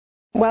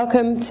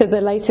Welcome to the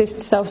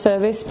latest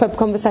self-service pub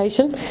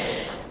conversation,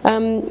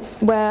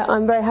 where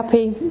I'm very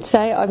happy to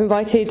say I've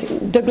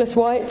invited Douglas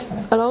White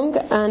along,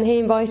 and he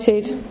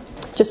invited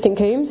Justin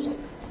Coombes,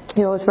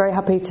 who I was very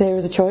happy to hear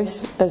as a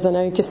choice, as I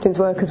know Justin's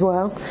work as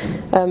well.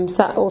 So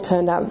that all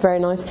turned out very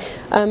nice.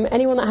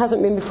 Anyone that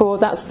hasn't been before,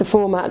 that's the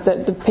format,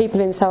 that the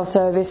people in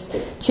self-service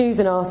choose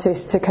an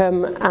artist to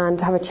come and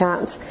have a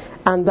chat,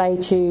 and they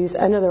choose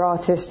another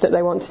artist that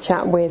they want to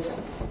chat with.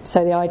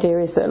 So the idea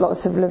is that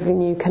lots of lovely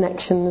new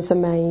connections are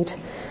made.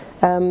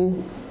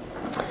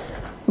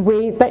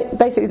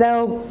 Basically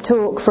they'll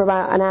talk for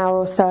about an hour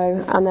or so,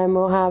 and then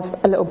we'll have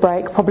a little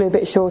break, probably a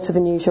bit shorter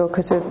than usual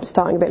because we're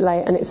starting a bit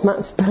late and it's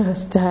Matt's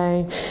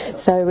birthday,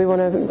 so we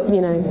want to,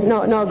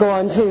 not go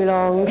on too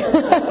long.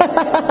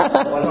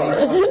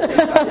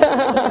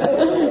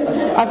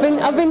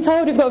 I've been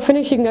told we've got to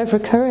finish. You can go for a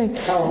curry.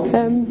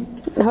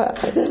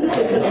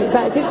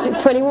 That's it.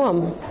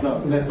 21.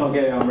 Let's not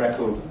get it on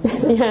record.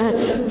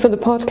 Yeah, for the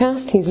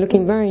podcast, he's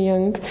looking very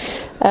young.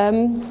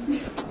 And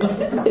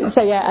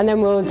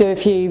then we'll do a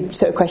few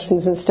sort of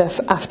questions and stuff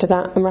after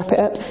that and wrap it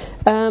up.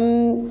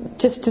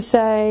 Just to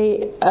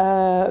say,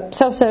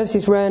 self-service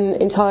is run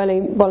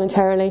entirely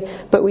voluntarily,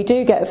 but we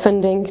do get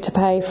funding to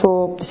pay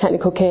for the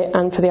technical kit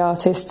and for the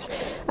artists.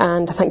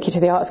 And thank you to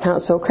the Arts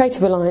Council,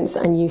 Creative Alliance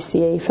and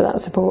UCE for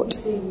that support.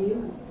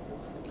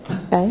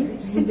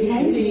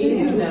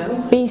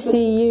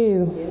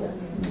 BCU.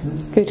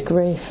 Good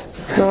grief.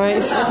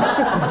 Right.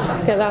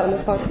 Get that on the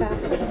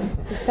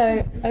podcast.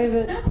 So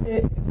over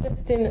to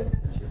Justin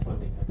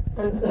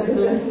and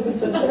Douglas.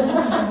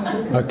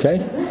 Okay,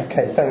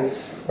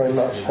 thanks very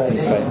much.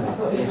 Thanks.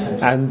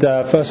 And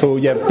first of all,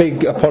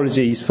 big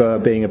apologies for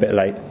being a bit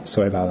late.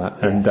 Sorry about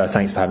that. And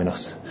thanks for having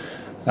us.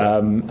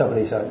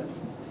 Doubly so.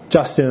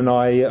 Justin and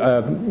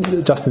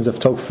I, Justin's a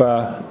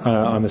photographer,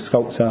 I'm a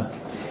sculptor.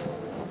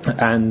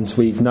 And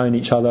we've known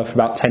each other for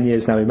about 10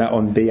 years now. We met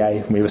on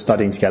BA and we were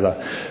studying together,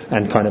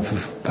 and kind of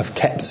have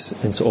kept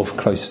in sort of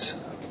close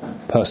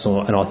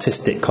personal and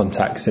artistic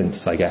contact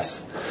since, I guess.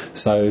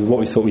 So what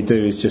we thought we'd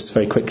do is just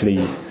very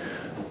quickly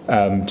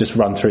just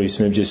run through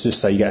some images just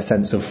so you get a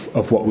sense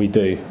of what we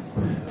do,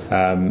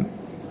 and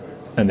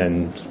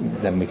then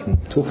we can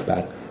talk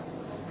about it.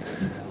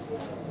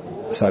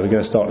 So we're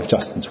going to start with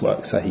Justin's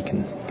work so he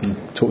can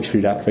talk you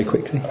through that very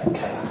quickly.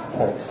 Okay,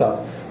 thanks,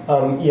 Doug.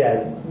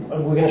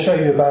 We're going to show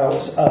you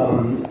about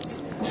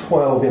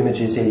 12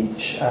 images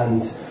each,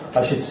 and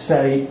I should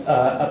say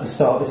at the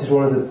start, this is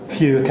one of the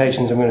few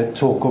occasions I'm going to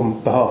talk on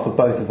behalf of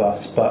both of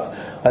us, but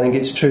I think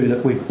it's true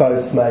that we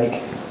both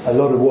make a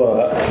lot of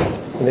work,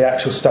 and the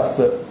actual stuff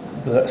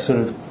that sort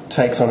of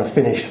takes on a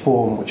finished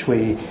form which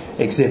we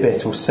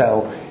exhibit or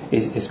sell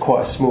is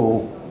quite a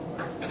small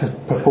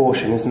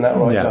proportion, isn't that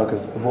right, Doug,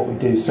 of what we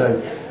do?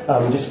 So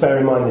just bear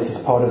in mind this is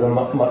part of a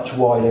much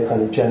wider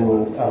kind of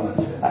general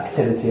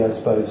activity, I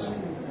suppose.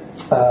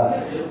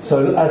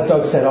 So as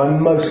Doug said, I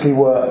mostly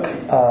work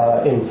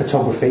in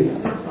photography,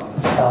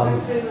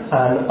 and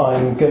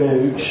I'm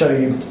going to show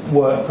you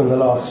work from the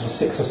last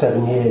 6 or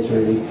 7 years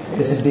really.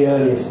 This is the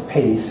earliest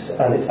piece,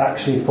 and it's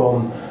actually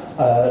from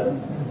a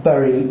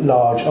very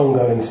large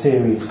ongoing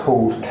series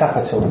called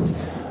Capital.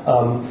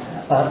 And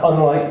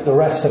unlike the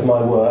rest of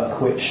my work,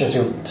 which as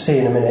you'll see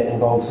in a minute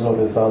involves a lot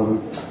of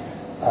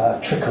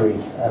trickery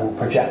and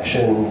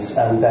projections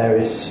and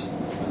various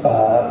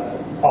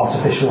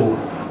artificial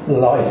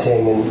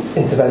lighting and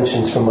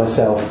interventions from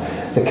myself,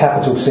 the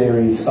Capital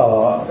series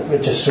are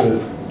just sort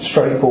of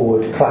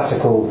straightforward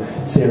classical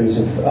series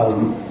of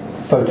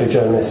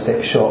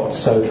photojournalistic shots.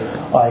 So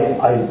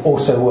I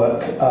also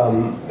work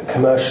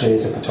commercially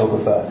as a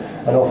photographer,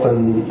 and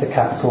often the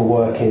Capital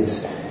work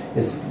is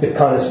the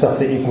kind of stuff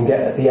that you can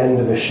get at the end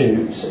of a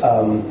shoot,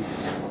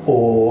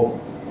 or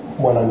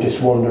when I'm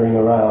just wandering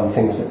around,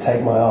 things that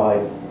take my eye.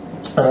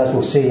 And as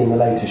we'll see in the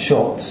later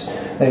shots,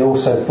 they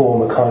also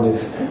form a kind of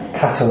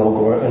catalogue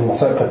or an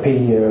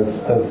encyclopedia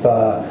of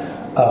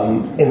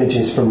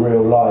images from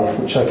real life,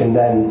 which I can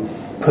then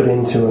put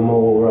into a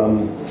more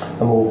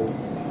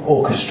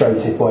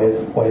orchestrated way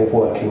of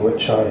working,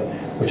 which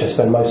I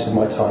spend most of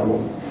my time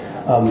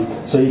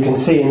on. So you can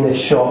see in this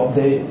shot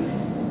the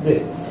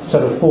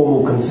sort of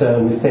formal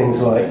concern with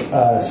things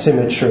like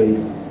symmetry,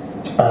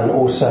 and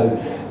also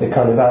the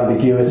kind of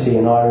ambiguity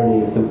and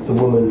irony of the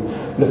woman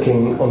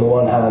looking on the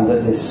one hand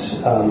at this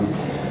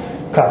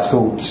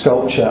classical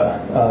sculpture,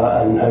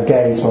 and her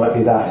gaze might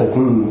be that of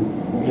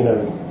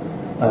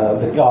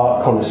the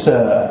art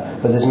connoisseur,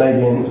 but there's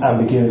maybe an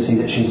ambiguity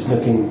that she's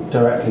looking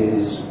directly at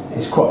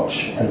his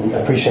crotch and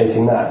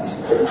appreciating that.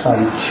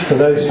 So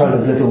those kind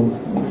of little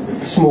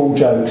small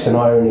jokes and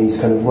ironies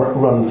kind of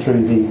run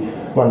through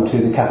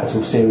the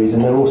Capital series,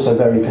 and they're also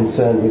very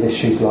concerned with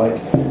issues like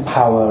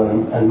power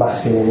and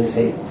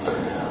masculinity.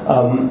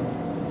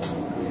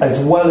 As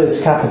well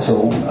as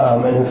Capital,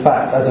 and in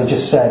fact, as I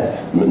just said,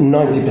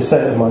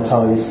 90% of my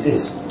time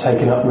is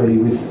taken up really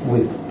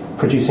with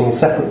producing a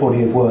separate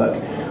body of work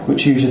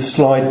which uses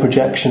slide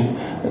projection.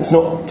 It's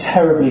not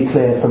terribly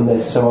clear from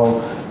this,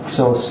 so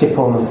I'll skip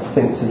on, I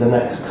think, to the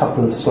next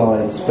couple of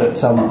slides,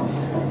 but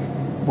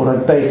what I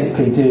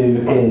basically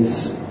do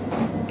is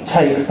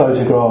take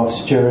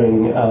photographs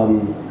during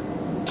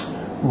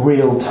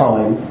real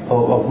time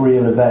of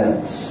real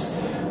events.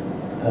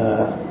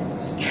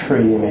 This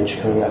tree image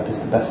coming up is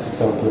the best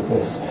example of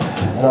this.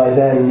 And I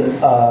then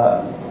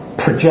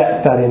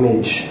project that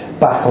image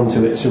back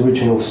onto its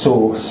original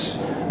source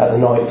at the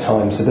night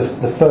time. So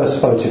the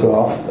first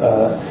photograph,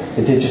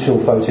 the digital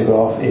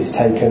photograph, is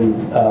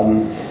taken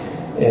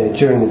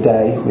during the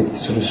day with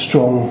sort of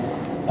strong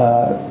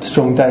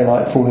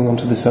daylight falling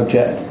onto the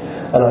subject,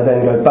 and I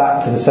then go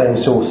back to the same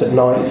source at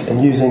night,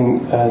 and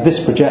using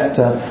this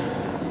projector,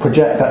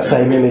 project that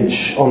same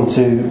image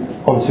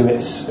onto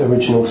its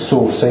original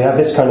source. So you have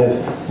this kind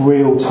of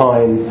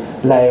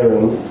real-time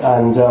layering,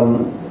 and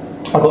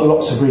I've got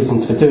lots of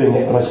reasons for doing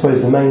it, but I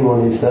suppose the main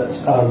one is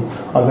that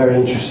I'm very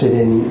interested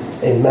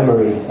in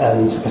memory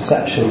and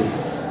perception,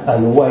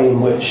 and the way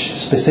in which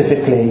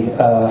specifically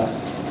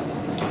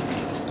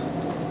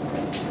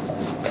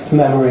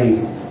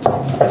memory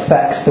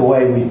affects the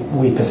way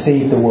we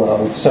perceive the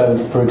world. So,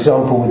 for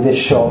example, with this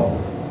shot,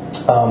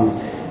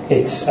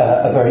 it's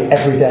a very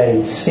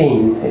everyday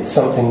scene. It's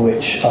something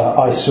which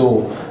I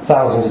saw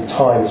thousands of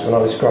times when I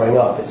was growing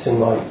up. It's in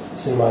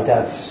my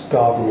dad's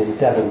garden in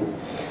Devon.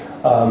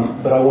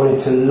 But I wanted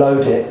to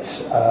load it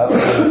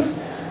with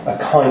a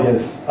kind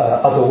of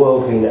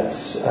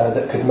otherworldliness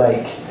that could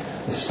make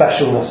the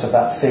specialness of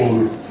that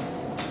scene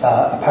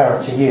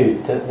apparent to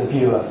you, the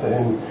viewer, for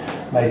whom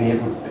maybe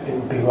it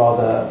would be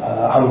rather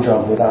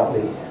humdrum without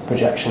the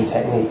projection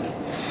technique.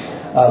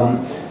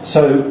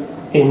 So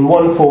in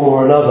one form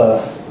or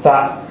another,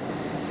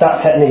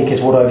 that technique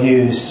is what I've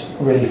used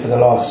really for the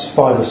last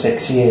 5 or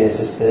 6 years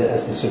as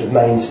the sort of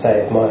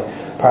mainstay of my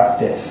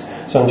practice.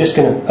 So I'm just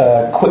going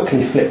to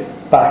quickly flip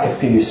back a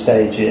few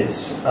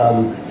stages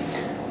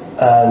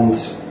and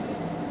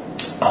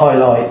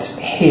highlight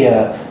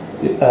here.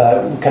 We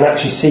can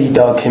actually see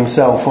Doug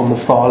himself on the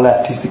far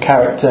left. He's the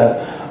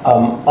character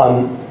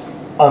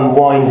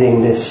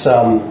unwinding this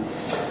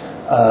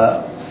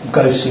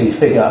ghostly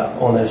figure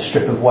on a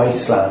strip of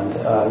wasteland,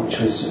 which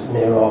was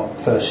near our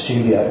first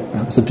studio.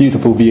 That was a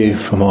beautiful view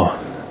from our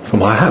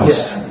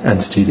house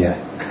and studio.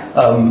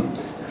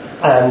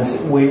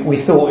 And we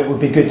thought it would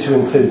be good to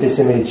include this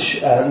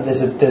image.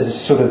 There's a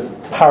sort of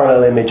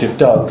parallel image of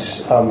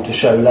Doug's to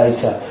show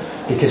later,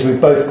 because we've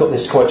both got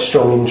this quite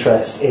strong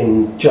interest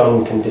in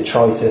junk and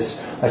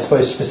detritus. I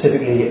suppose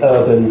specifically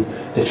urban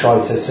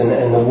detritus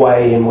and the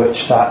way in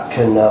which that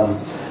can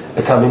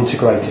become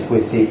integrated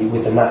with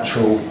the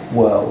natural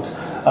world.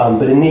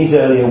 But in these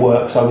earlier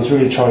works, I was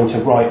really trying to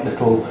write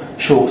little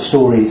short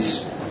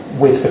stories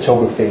with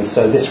photography.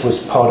 So this was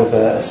part of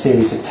a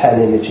series of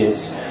 10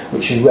 images,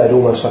 which you read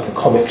almost like a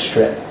comic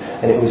strip,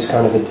 and it was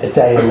kind of a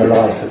day in the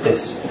life of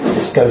this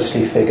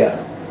ghostly figure.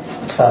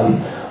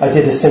 I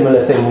did a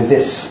similar thing with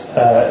this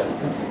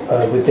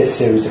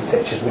series of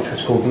pictures, which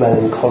was called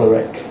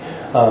Melancholic,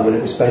 and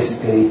it was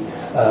basically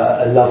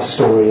a love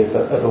story of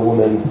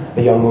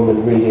a young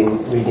woman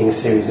reading a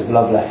series of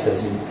love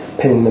letters and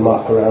pinning them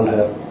up around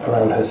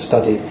her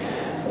study.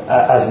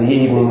 As the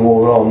evening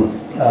wore on,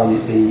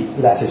 the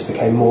letters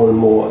became more and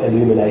more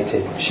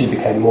illuminated. She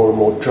became more and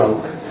more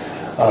drunk,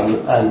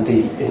 and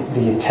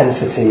the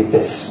intensity of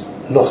this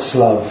lost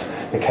love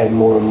became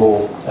more and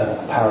more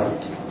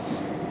apparent.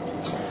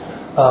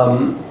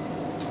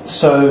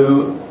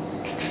 So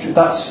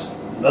that's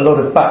a lot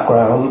of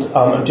background.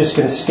 I'm just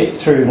going to skip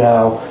through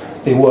now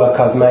the work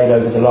I've made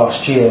over the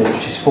last year,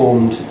 which has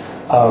formed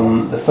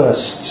the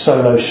first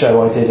solo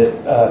show I did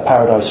at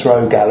Paradise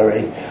Row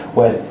Gallery,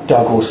 where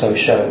Doug also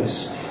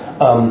shows.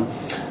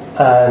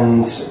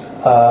 And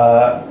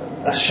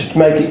I should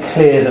make it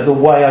clear that the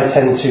way I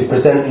tend to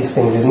present these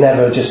things is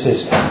never just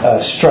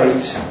as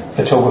straight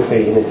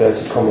photography, in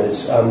inverted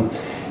commas.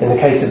 In the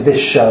case of this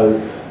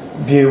show,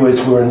 viewers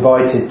were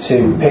invited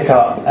to pick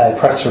up a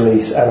press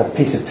release and a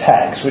piece of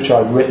text which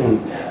I'd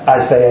written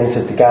as they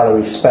entered the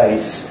gallery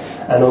space.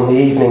 And on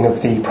the evening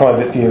of the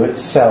private view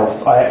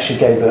itself, I actually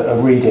gave a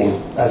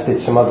reading, as did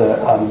some other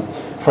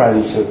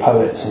friends who are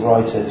poets and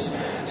writers.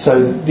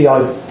 So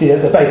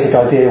the basic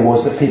idea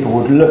was that people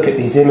would look at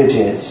these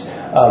images,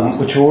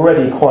 which are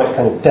already quite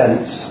kind of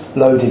dense,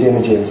 loaded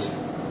images,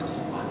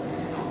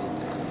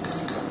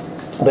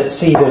 but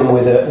see them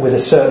with a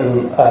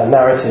certain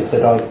narrative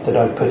that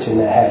I put in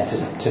their head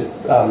to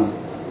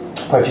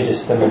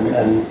prejudice them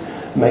and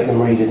make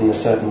them read it in a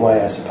certain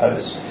way, I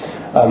suppose.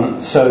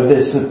 So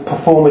there's the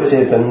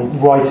performative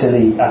and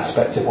writerly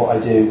aspect of what I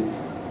do.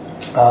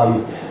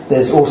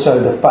 There's also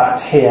the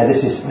fact here,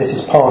 this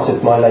is part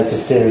of my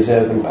latest series,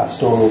 Urban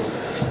Pastoral.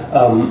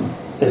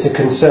 There's a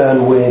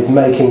concern with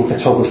making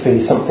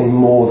photography something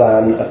more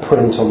than a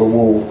print on the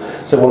wall.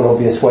 So one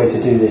obvious way to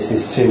do this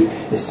is to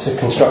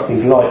construct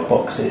these light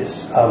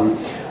boxes,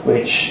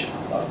 which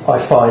I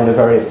find are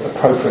very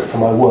appropriate for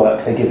my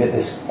work. They give it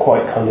this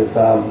quite kind of,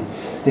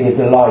 they give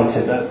the light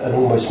an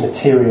almost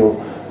material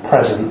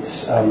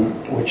presence,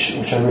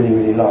 which I really,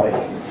 really like.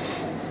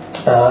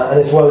 And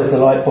as well as the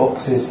light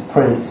boxes, the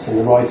prints and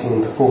the writing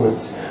and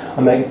performance, I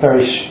make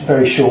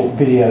very short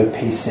video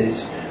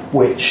pieces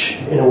which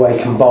in a way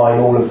combine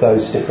all of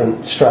those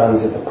different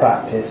strands of the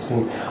practice.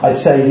 And I'd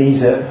say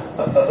these are,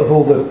 of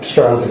all the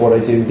strands of what I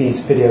do, these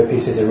video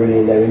pieces are really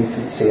in their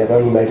infancy. I've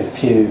only made a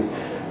few,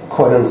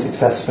 quite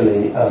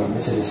unsuccessfully.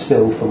 This is a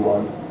still from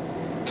one,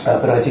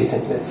 but I do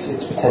think that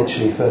it's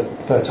potentially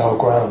fertile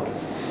ground.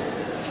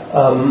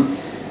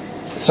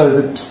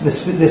 So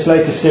this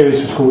latest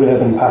series was called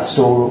Urban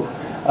Pastoral.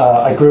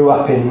 I grew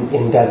up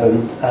in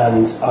Devon,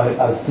 and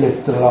I've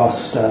lived the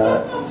last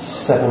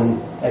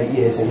 7-8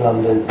 years in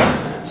London.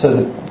 So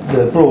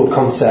the broad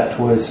concept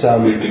was,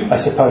 I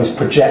suppose,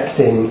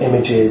 projecting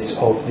images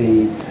of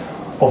the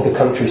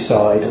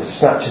countryside, or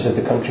snatches of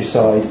the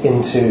countryside,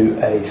 into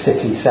a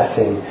city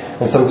setting,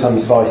 and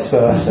sometimes vice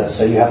versa.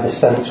 So you have this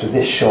sense with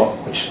this shot,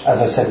 which, as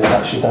I said, was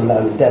actually done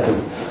down in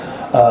Devon,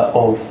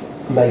 of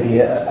maybe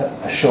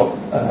a shot,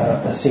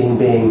 a scene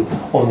being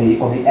on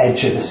the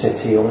edge of a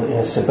city or in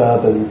a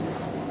suburban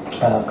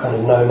kind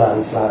of no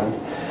man's land.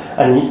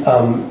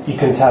 And you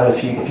can tell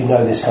if you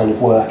know this kind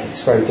of work,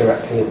 it's very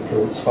directly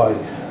influenced by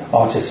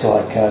artists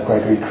like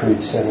Gregory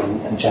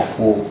Crewdson and Jeff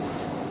Wall.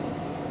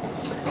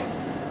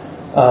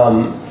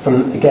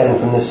 From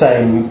the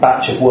same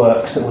batch of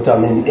works that were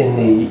done in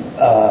the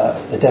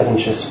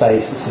Devonshire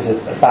space. This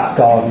is a back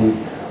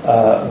garden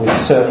with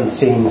certain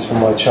scenes from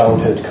my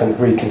childhood kind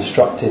of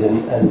reconstructed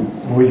and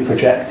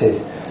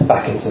reprojected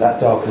back into that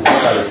darkened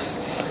space.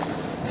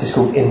 This is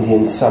called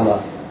Indian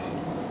Summer.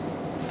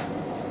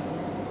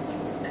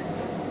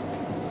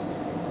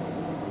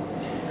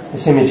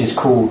 This image is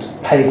called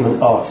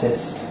Pavement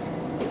Artist,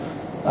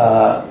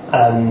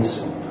 and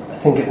I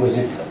think it was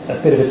a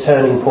bit of a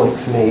turning point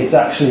for me. It's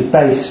actually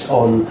based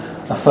on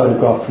a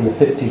photograph from the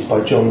 50s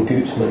by John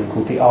Gutman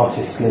called The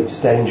Artist Lives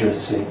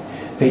Dangerously.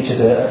 Features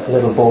a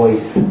little boy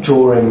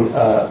drawing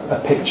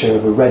a picture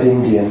of a red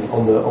Indian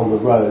on the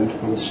road,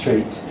 on the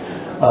street,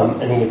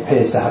 and he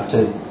appears to have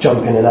to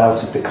jump in and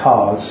out of the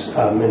cars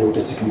in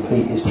order to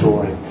complete his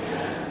drawing.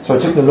 So I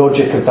took the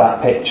logic of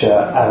that picture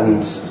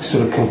and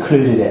sort of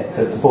concluded it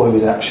that the boy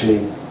was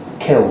actually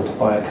killed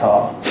by a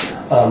car,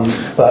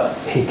 but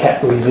he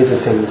kept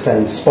revisiting the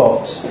same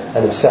spots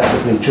and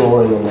obsessively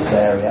drawing on this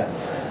area.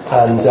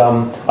 And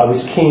I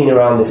was keen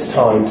around this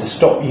time to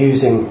stop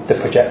using the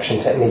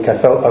projection technique. I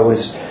felt I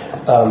was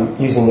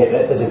using it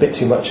as a bit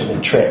too much of a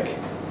trick.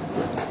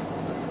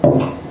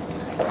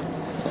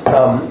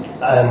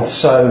 And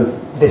so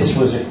this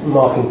was a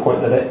marking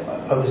point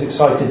that I was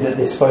excited that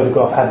this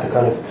photograph had the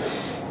kind of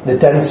the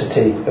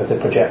density of the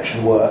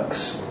projection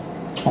works,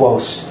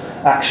 whilst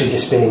actually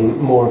just being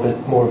more of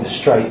a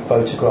straight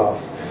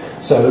photograph.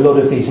 So a lot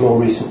of these more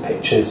recent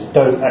pictures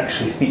don't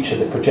actually feature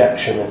the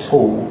projection at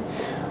all.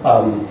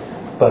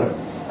 But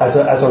as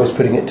I was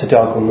putting it to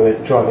Doug when we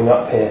were driving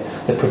up here,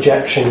 the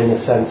projection in a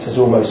sense has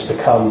almost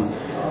become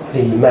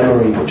the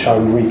memory which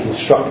I'm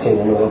reconstructing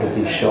in a lot of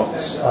these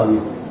shots.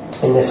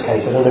 In this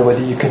case, I don't know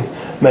whether you can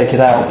make it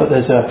out, but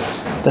there's a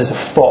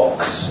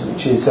fox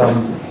which is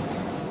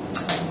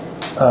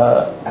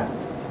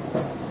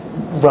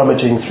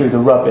rummaging through the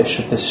rubbish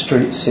of this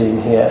street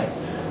scene here.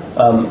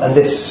 And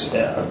this,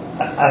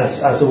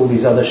 as all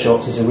these other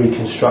shots, is a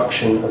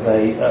reconstruction of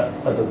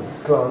a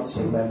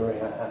glancing memory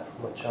I had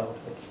from my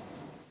childhood.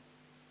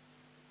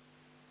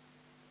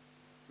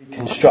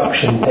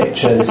 Reconstruction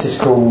picture. This is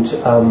called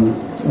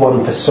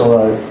One for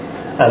Sorrow,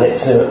 and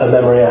it's a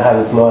memory I have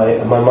of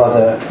my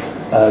mother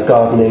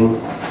gardening,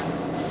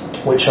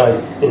 which I,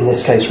 in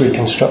this case,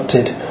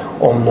 reconstructed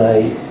on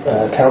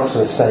a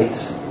council estate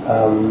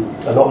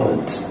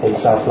allotment in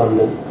South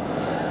London.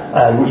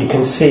 And you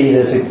can see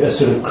there's a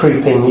sort of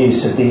creeping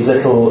use of these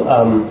little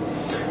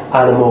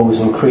animals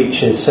and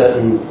creatures,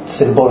 certain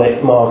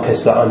symbolic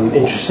markers that I'm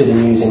interested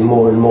in using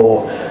more and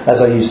more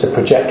as I use the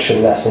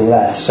projection less and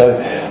less.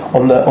 So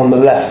on the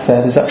left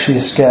there's actually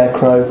a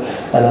scarecrow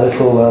and a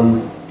little,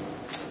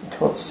 you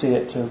can't see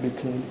it terribly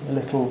clearly, a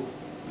little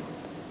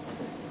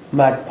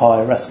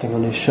magpie resting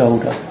on his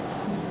shoulder.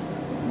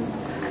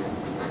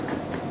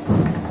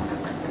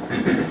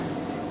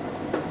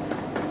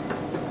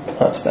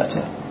 That's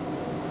better.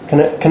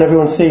 Can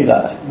everyone see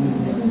that?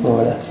 More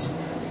or less.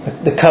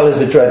 The colours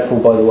are dreadful,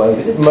 by the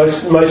way.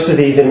 Most of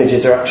these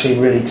images are actually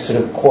really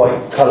sort of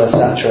quite colour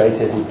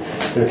saturated, and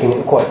you're looking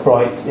at quite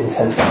bright,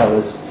 intense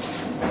colours.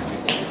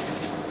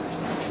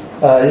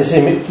 This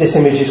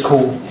image is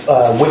called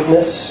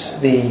Witness.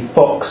 The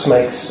fox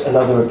makes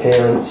another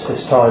appearance,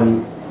 this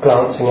time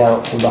glancing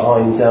out from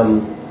behind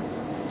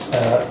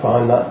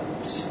that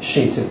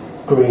sheet of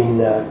green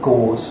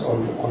gauze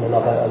on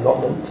another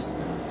allotment.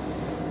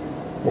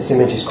 This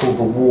image is called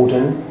The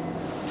Warden.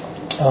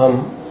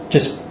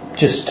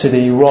 Just to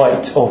the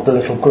right of the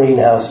little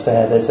greenhouse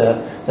there's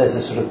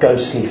a sort of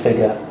ghostly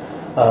figure,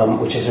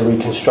 which is a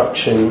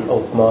reconstruction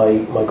of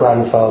my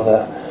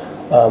grandfather,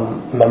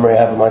 memory I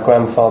have of my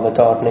grandfather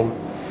gardening.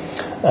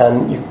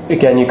 And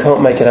you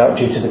can't make it out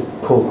due to the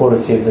poor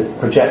quality of the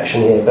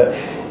projection here, but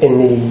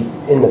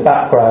in the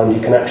background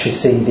you can actually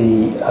see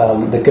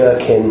the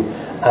gherkin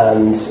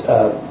and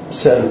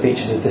certain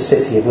features of the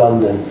City of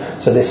London.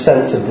 So this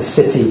sense of the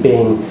city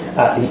being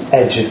at the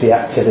edge of the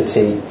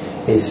activity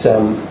is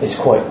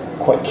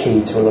quite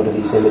key to a lot of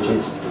these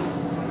images.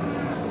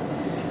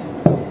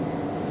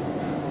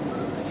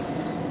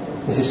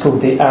 This is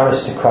called The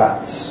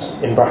Aristocrats,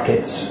 in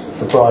brackets,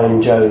 for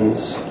Brian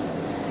Jones.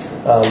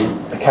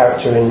 The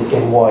character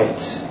in white,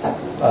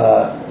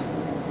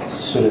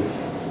 sort of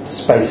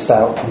spaced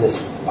out on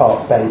this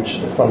park bench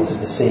at the front of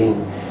the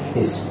scene,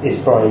 is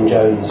Brian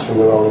Jones from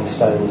the Rolling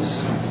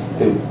Stones,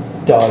 who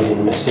died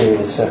in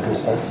mysterious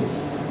circumstances.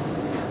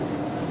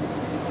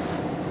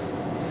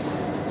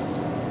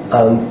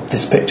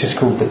 This picture is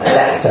called The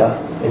Collector,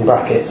 in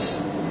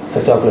brackets,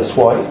 for Douglas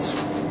White,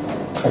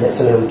 and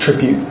it's a little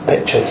tribute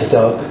picture to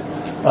Doug.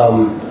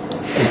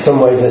 In some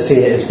ways I see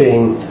it as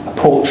being a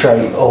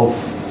portrait of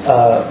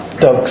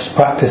Doug's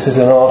practice as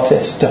an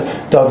artist.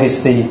 Doug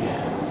is the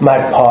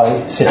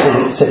magpie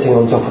sitting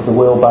on top of the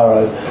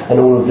wheelbarrow, and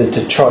all of the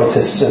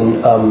detritus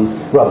and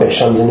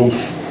rubbish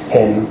underneath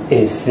him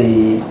is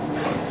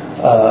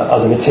are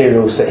the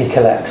materials that he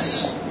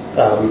collects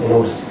in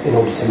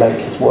order to make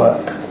his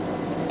work.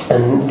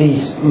 And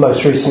these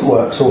most recent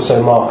works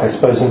also mark, I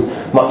suppose, a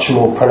much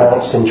more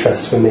pronounced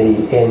interest for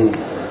me in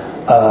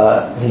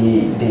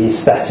the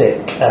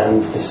aesthetic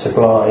and the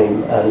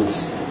sublime, and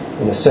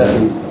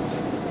certain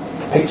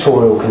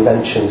pictorial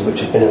conventions which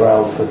have been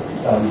around for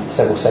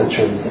several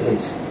centuries at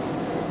least.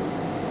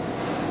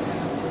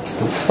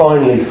 And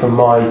finally, from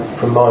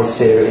my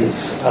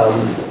series,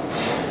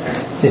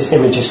 this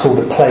image is called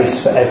A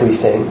Place for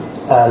Everything,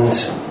 and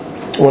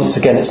once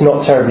again, it's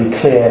not terribly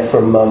clear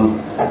from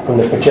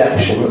the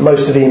projection, but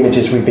most of the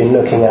images we've been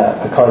looking at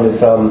are kind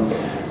of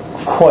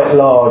quite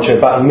large,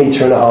 about 1.5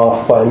 meters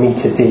by 1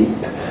 meter deep,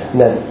 and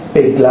they're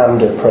big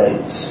lambda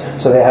prints,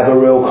 so they have a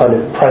real kind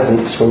of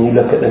presence when you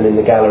look at them in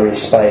the gallery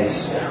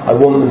space. I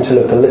want them to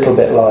look a little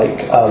bit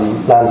like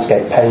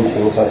landscape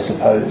paintings, I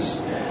suppose,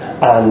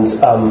 and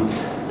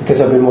because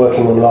I've been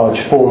working on large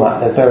format,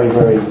 they're very,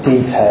 very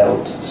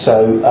detailed.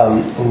 So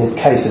in the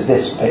case of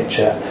this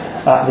picture,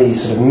 at the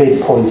sort of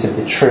midpoint of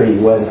the tree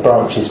where the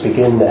branches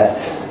begin there,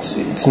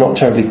 it's not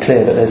terribly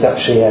clear, but there's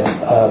actually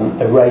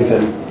a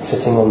raven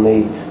sitting on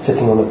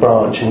the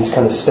branch, and he's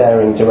kind of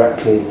staring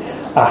directly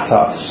at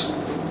us.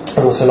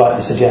 I also like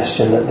the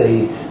suggestion that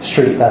the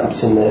street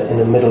lamps in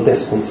the middle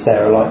distance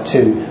there are like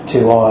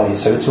two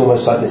eyes, so it's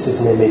almost like this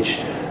is an image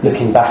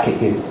looking back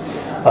at you.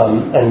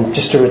 And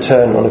just to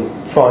return on a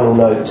final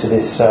note to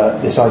this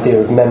idea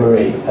of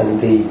memory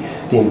and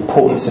the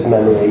importance of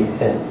memory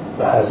it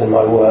has in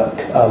my work.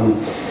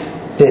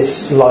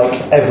 This,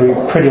 like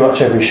pretty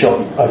much every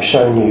shot I've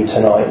shown you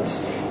tonight,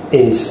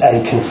 is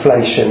a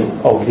conflation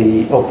of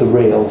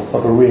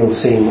a real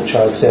scene which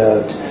I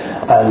observed,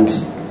 and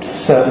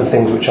certain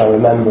things which I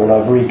remember and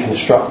I've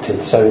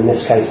reconstructed. So in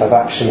this case, I've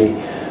actually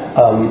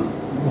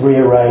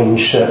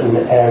rearranged certain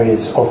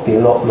areas of the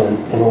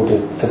allotment in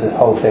order for the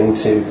whole thing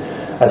to,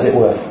 as it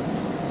were,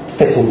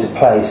 fit into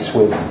place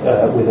with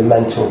a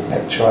mental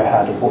picture I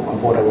had of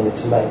what I wanted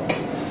to make.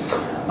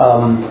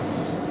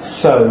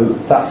 So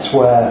that's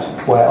where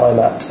I'm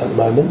at the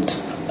moment,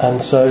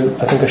 and so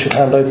I think I should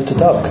hand over to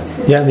Doug.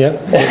 Yeah.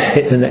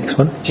 Hit the next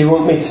one. Do you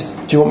want me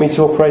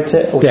to operate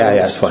it? Or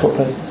Yeah, it's fine.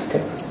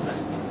 Okay.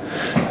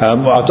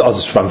 I'll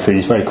just run through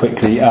these very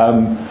quickly. I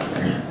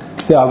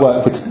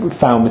work with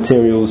found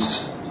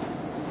materials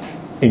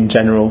in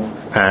general,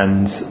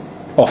 and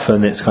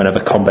often it's kind of a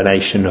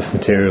combination of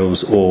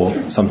materials,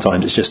 or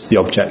sometimes it's just the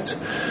object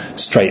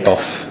straight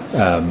off.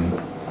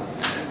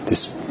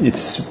 This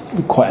is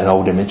quite an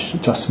old image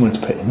Justin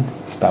wanted to put in.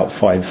 It's about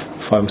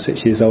 5 or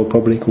 6 years old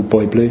probably, called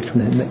Boy Blue. Do you want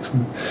to hit the next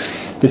one?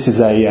 This is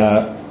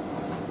a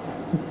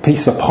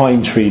piece of a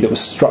pine tree that was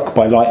struck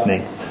by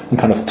lightning and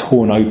kind of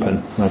torn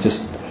open, and I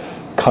just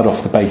cut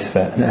off the base of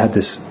it, and it had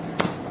this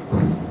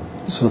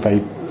sort of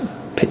very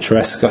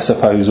picturesque, I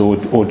suppose,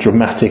 or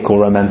dramatic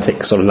or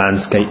romantic sort of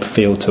landscape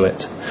feel to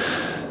it.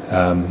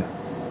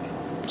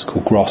 It's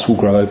called Grass Will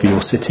Grow Over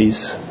Your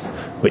Cities,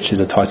 which is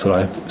a title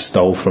I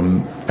stole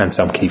from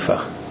Anselm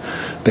Kiefer,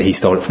 but he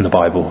stole it from the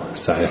Bible,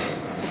 so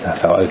that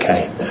felt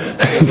okay.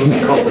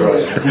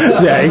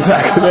 Yeah,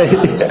 exactly.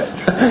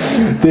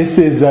 This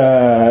is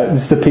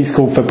a piece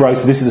called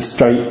Fabrosa. This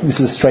is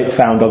a straight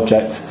found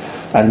object,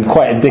 and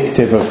quite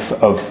indicative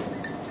of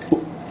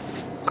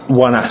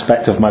one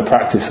aspect of my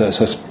practice. So I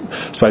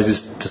suppose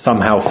is to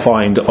somehow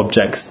find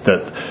objects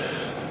that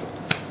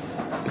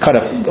kind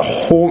of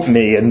haunt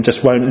me and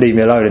just won't leave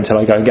me alone until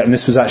I go and get them.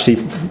 This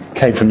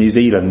came from New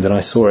Zealand, and I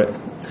saw it.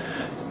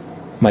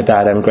 My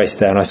dad emigrated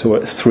there, and I saw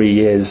it 3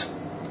 years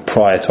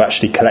prior to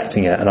actually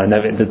collecting it, and I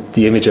never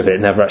the image of it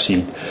never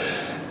actually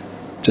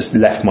just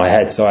left my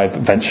head. So I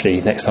eventually,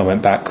 next time I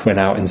went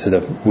out into the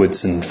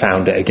woods and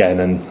found it again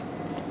and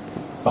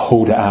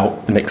hauled it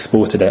out and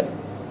exported it.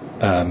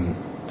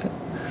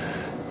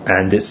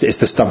 And it's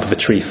the stump of a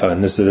tree fern.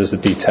 There's a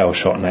detail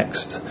shot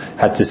next.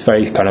 Had this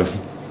very kind of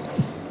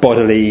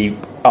bodily,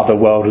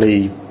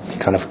 otherworldly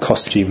kind of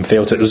costume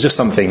feel to it. There was just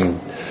something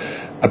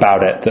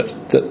about it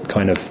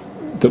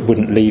that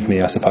wouldn't leave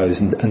me, I suppose,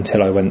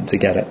 until I went to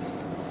get it.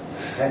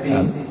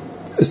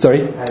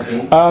 Sorry?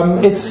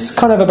 It's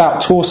kind of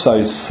about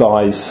torso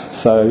size,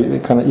 so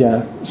it kind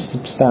of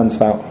stands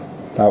about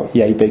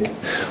yay big,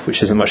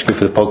 which isn't much good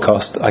for the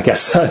podcast. I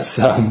guess that's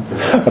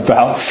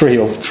about 3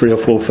 or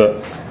 4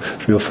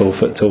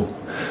 foot tall.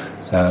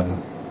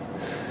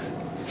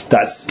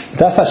 That's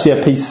actually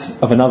a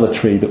piece of another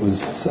tree that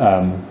was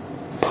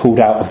pulled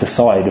out of the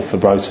side of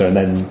Fibrosa and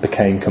then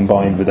became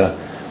combined with a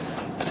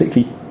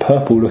particularly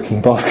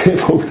purple-looking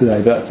basketball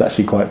today. But that's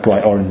actually quite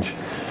bright orange.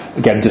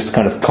 Again, just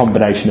kind of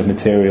combination of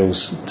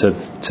materials to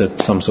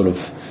some sort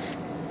of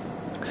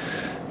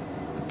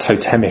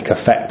totemic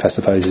effect, I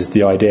suppose, is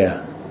the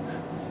idea.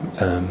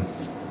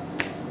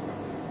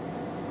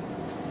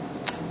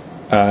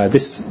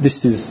 This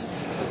is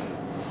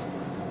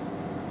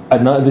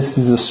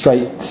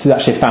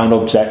actually a found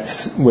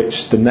object,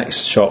 which the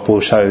next shot will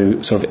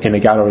show sort of in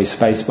a gallery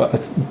space.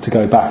 But to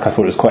go back, I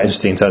thought it was quite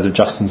interesting in terms of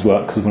Justin's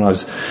work, because when I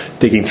was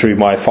digging through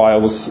my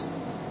files,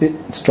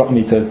 it struck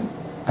me to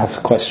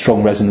have quite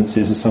strong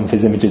resonances with some of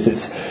his images.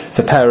 It's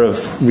a pair of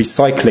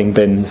recycling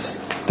bins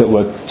that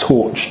were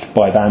torched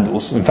by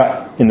vandals. In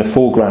fact, in the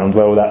foreground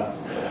where all that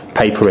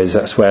paper is,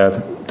 that's where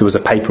there was a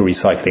paper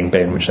recycling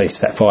bin which they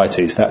set fire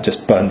to, so that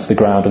just burnt to the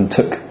ground and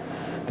took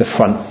the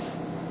front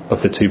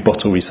of the 2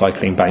 bottle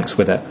recycling banks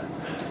with it.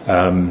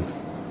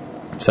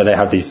 So they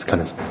have these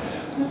kind of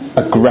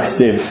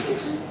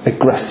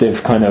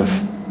aggressive kind of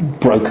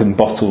broken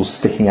bottles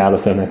sticking out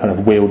of them. They're kind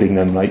of wielding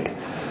them like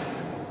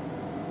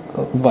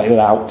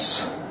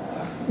louts.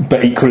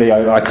 But equally,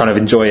 I kind of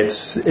enjoy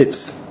its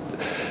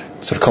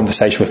sort of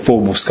conversation with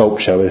formal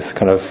sculpture, with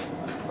kind of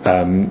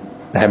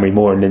Henry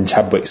Moore and Lynn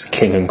Chadwick's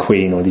King and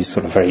Queen, or these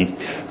sort of very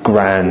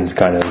grand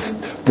kind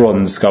of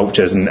bronze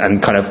sculptures,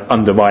 and kind of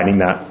undermining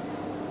that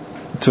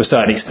to a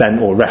certain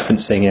extent, or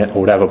referencing it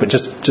or whatever, but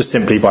just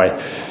simply by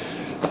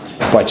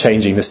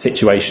changing the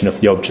situation of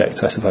the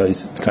object, I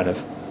suppose, kind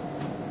of.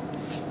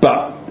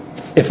 But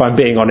if I'm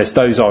being honest,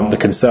 those aren't the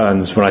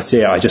concerns. When I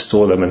see it, I just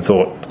saw them and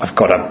thought, I've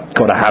got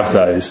to have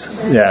those.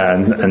 Yeah,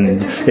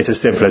 and it's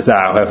as simple as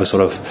that. However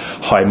sort of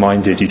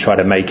high-minded you try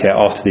to make it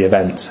after the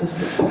event,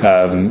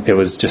 it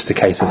was just a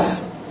case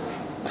of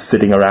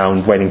sitting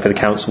around waiting for the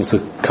council to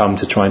come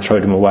to try and throw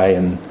them away,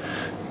 and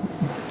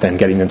then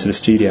getting them to the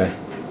studio.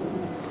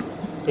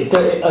 It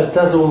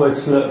does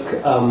almost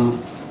look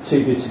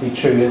too good to be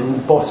true. In the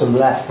bottom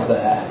left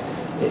there,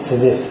 it's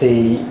as if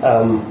the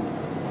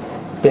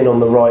bin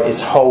on the right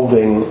is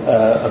holding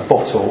a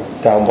bottle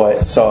down by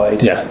its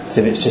side, as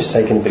if it's just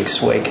taken a big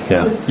swig.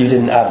 Yeah. You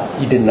didn't add.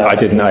 I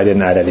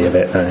didn't add any of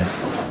it. No.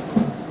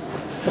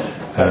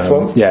 Next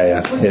one?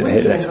 Yeah.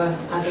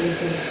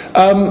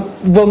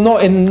 Well,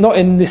 not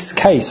in this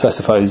case, I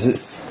suppose.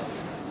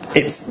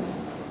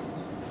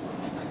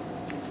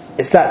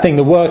 It's that thing.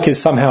 The work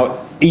is somehow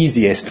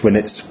easiest when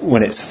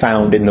it's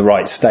found in the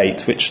right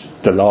state, which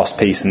the last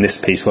piece and this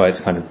piece, where it's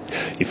kind of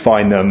you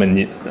find them,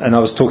 and I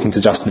was talking to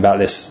Justin about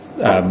this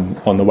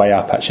on the way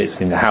up. Actually, it's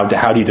how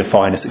do you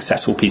define a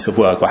successful piece of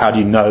work, or how do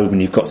you know when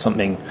you've got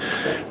something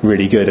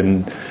really good?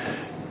 And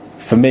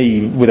for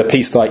me, with a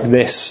piece like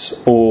this,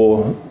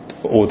 or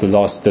the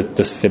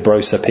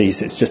Fibrosa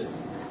piece,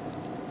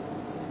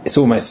 it's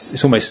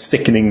almost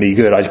sickeningly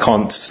good. I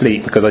can't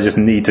sleep because I just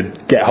need to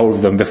get hold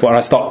of them before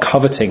I start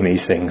coveting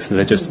these things that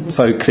are just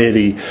so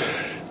clearly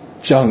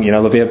junk.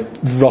 There'll be a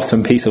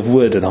rotten piece of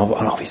wood, and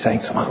I'll be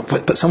saying,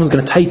 but someone's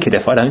going to take it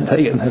if I don't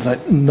take it, and they're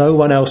like, no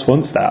one else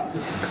wants that.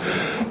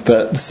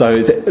 But so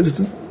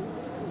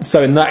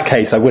in that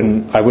case, I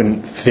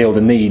wouldn't feel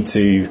the need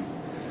to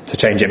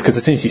change it, because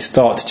as soon as you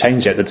start to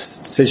change it, the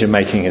decision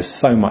making is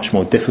so much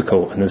more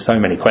difficult, and there's so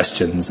many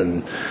questions,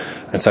 and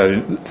so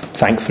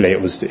thankfully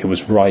it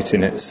was right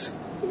in its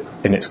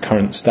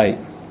current state.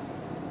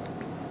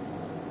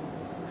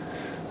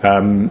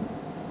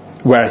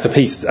 Whereas a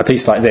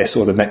piece like this,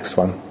 or the next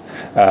one,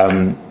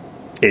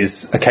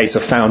 is a case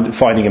of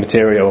finding a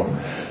material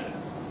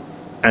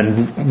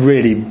and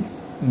really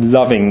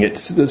loving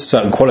its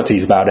certain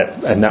qualities about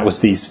it, and that was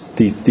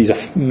these are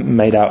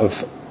made out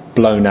of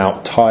blown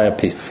out tyre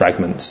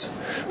fragments,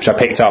 which I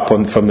picked up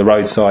from the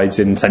roadsides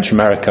in Central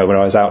America when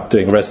I was out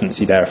doing a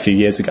residency there a few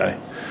years ago.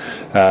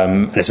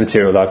 And it's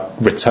material that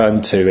I've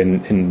returned to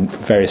in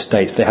various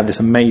states. They had this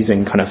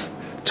amazing kind of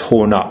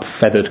torn up,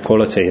 feathered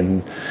quality,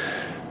 and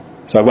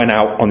so I went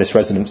out on this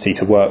residency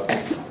to work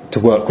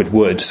with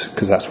wood,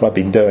 because that's what I've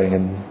been doing,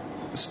 and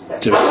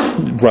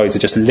roads are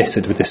just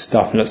littered with this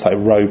stuff, and it looks like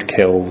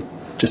roadkill,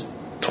 just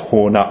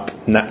torn up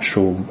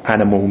natural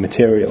animal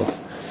material.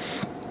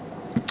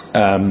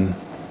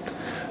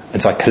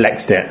 And so I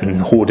collected it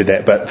and hoarded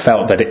it, but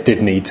felt that it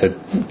did need to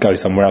go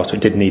somewhere else, or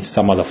it did need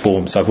some other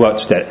form. So I've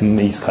worked with it in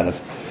these kind of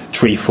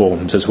tree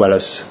forms, as well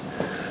as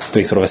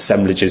doing sort of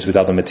assemblages with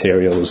other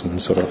materials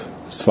and sort of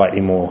slightly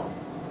more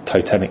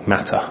totemic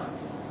matter.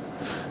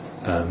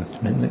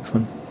 Next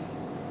one.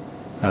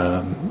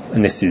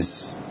 And this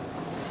is,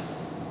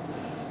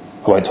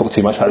 I won't talk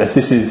too much about this.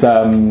 This is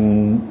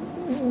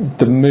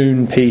the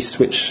moon piece,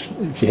 which,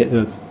 if you hit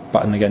the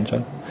button again,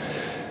 John.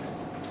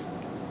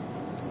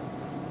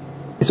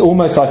 it's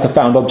almost like a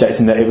found object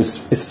in that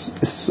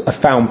it's a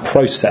found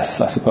process,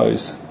 I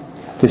suppose.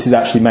 This is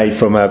actually made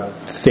from a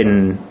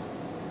thin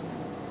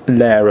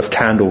layer of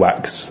candle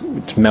wax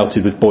which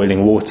melted with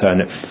boiling water,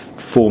 and it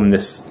formed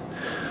this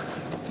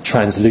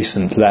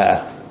translucent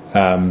layer.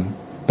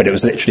 But it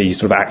was literally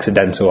sort of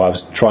accidental. I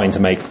was trying to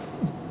make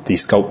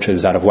these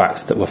sculptures out of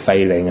wax that were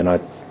failing, and I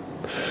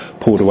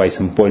poured away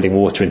some boiling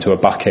water into a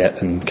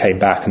bucket and came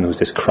back, and there was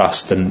this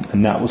crust, and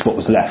that was what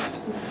was left.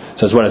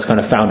 So as well as kind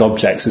of found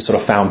objects, it's sort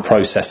of found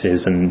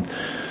processes, and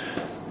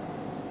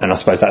I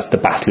suppose that's the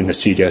battle in the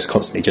studio, is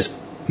constantly just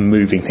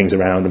moving things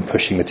around and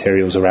pushing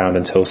materials around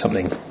until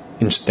something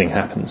interesting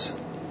happens.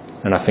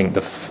 And I think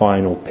the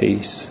final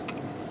piece,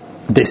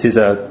 this is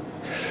a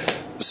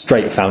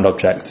straight found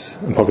object,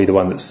 and probably the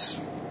one that's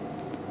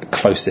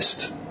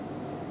closest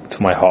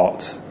to my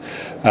heart.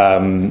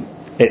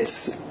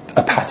 It's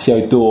a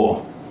patio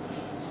door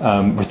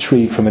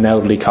retrieved from an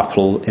elderly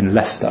couple in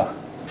Leicester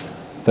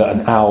that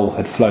an owl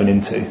had flown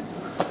into.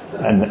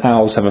 And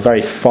owls have a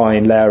very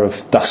fine layer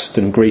of dust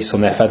and grease on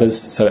their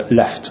feathers, so it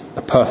left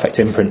a perfect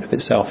imprint of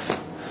itself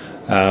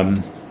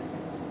on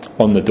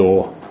the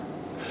door.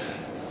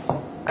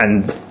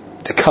 And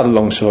to cut a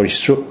long story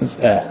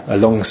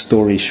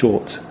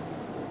short,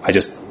 I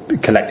just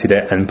collected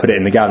it and put it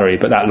in the gallery.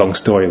 But that long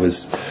story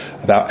was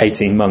about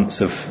 18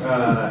 months of.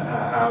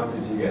 How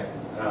did you get?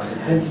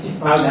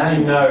 How did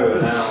you know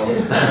an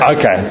owl?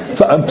 Okay,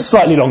 a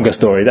slightly longer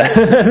story there.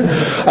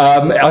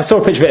 I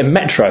saw a picture of it in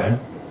Metro.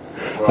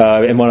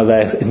 In one of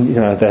their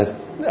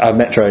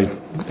Metro,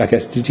 I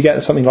guess. Did you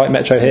get something like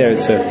Metro here?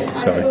 Sorry.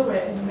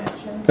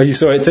 Oh, you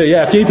saw it too?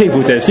 Yeah, a few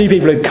people did. A few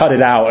people had cut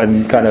it out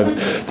and kind of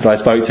that I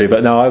spoke to,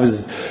 but no, I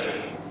was.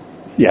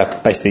 Yeah,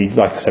 basically,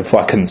 like I said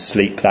before, I couldn't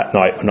sleep that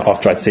night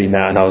after I'd seen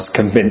that, and I was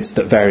convinced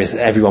that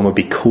everyone would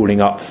be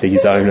calling up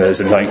these owners,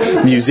 and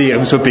like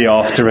museums would be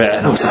after it,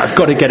 and I was like, I've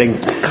got to get in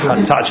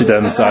touch with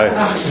them. So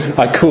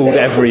I called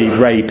every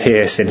Ray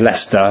Pearce in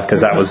Leicester,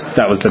 because that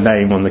was the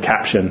name on the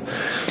caption.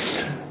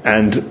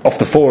 And off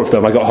the 4 of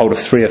them, I got hold of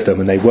 3 of them,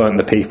 and they weren't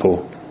the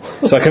people.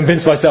 So I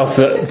convinced myself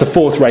that the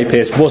 4th Ray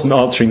Pearce wasn't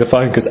answering the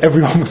phone because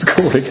everyone was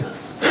calling.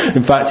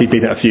 In fact, he'd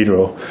been at a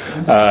funeral,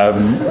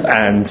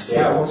 and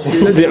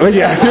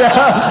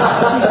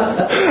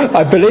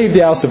I believe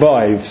the owl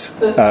survived.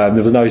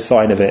 There was no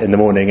sign of it in the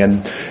morning,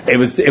 and it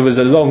was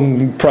a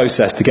long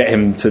process to get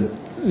him to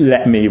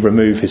let me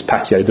remove his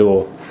patio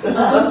door.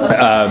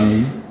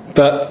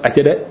 But I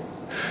did it.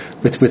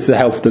 With the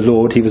help of the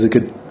Lord. He was a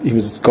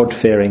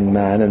God-fearing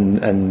man,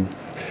 and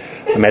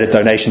I made a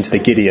donation to the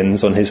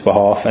Gideons on his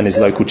behalf and his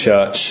local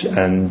church,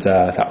 and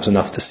that was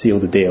enough to seal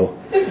the deal.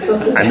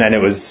 And then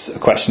it was a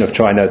question of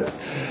trying to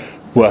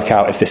work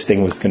out if this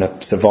thing was going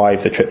to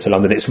survive the trip to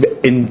London. It's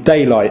in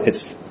daylight,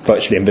 it's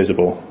virtually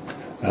invisible,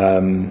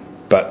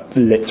 but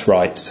lit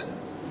right.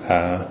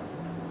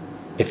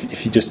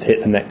 If you just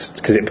hit the next,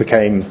 because it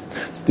became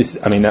this.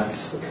 I mean,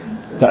 that's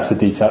the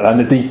detail,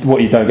 and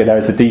what you don't get there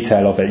is the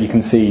detail of it. You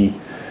can see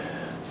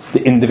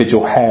the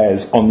individual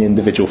hairs on the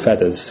individual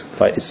feathers,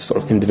 like it's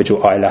sort of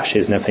individual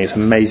eyelashes and everything. It's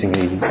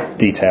amazingly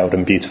detailed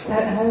and beautiful.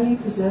 How are you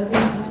preserving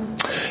it?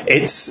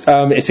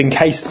 It's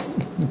encased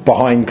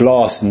behind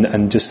glass,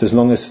 and just as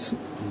long as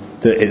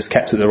it's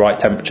kept at the right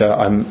temperature,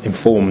 I'm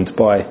informed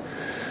by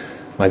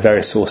my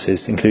various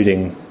sources,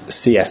 including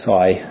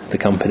CSI, the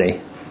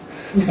company,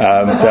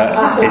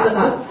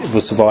 that it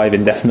will survive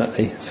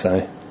indefinitely.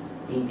 So.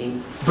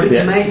 But it's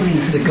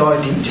amazing the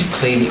guy didn't just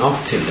clean it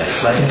off 2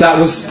 days later. That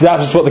was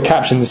what the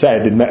caption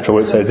said in Metro.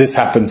 It said this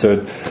happened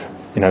to,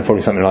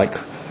 probably something like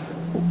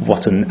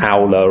 "what an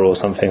owler" or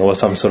something, or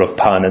some sort of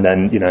pun, and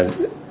then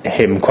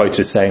him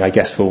quoted as saying, "I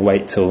guess we'll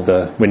wait till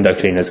the window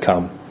cleaners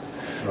come."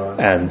 Right.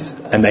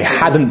 And they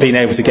hadn't been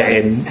able to get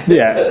in.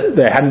 Yeah,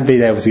 they hadn't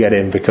been able to get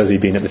in because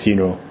he'd been at the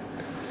funeral.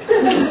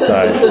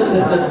 So.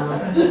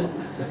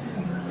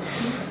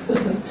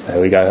 There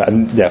we go,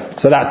 and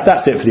so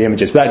that's it for the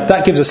images. But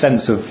that gives a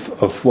sense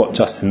of what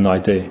Justin and I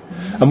do.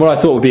 And what I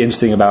thought would be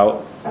interesting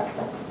about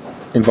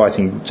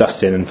inviting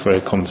Justin in for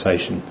a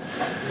conversation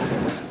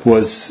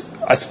was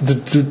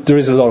there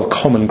is a lot of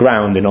common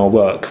ground in our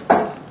work,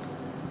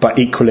 but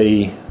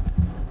equally,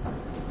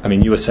 I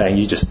mean, you were saying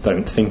you just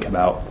don't think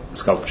about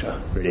sculpture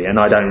really, and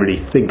I don't really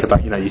think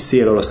about, you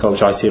see a lot of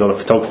sculpture, I see a lot of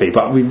photography,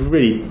 but we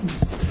really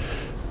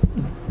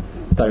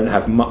don't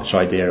have much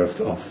idea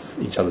of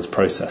each other's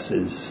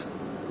processes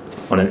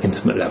on an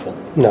intimate level.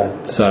 No.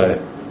 So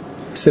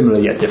similar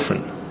yet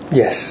different.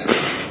 Yes.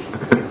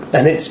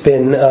 And it's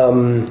been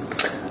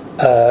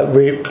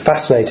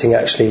fascinating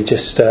actually,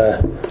 just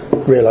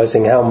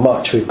realising how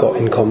much we've got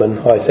in common.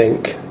 I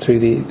think through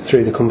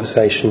the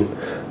conversation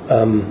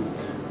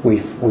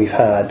we've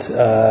had.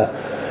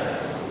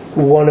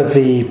 One of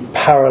the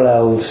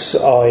parallels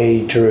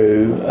I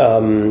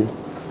drew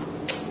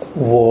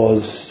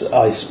was,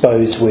 I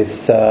suppose,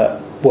 with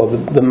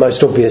the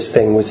most obvious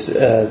thing was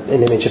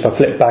an image, if I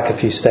flip back a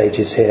few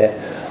stages here,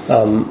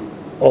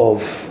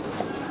 of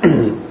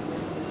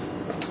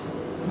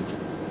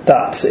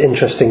that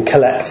interest in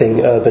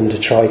collecting urban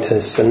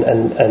detritus and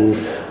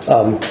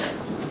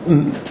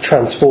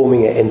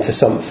transforming it into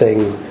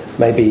something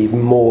maybe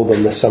more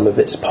than the sum of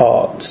its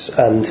parts.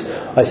 And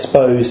I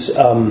suppose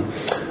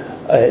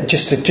it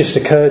just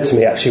occurred to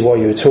me actually while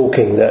you were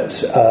talking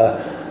that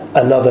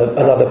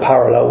another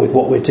parallel with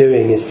what we're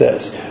doing is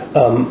that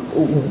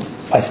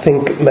I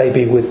think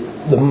maybe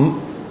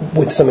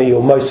with some of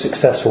your most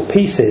successful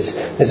pieces,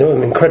 there's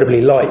an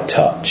incredibly light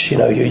touch.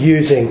 You're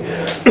using,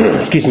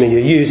 you're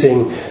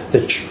using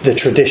the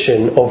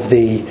tradition of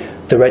the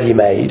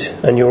ready-made,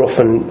 and you're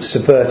often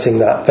subverting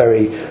that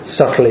very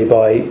subtly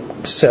by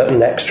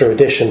certain extra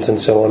additions and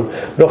so on.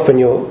 But often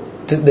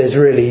there's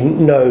really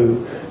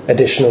no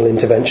additional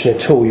intervention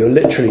at all. You're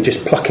literally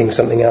just plucking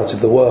something out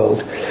of the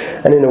world.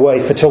 And in a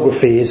way,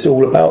 photography is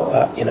all about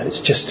that.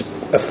 It's just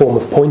a form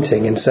of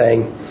pointing and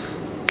saying,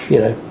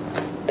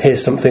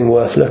 here's something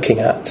worth looking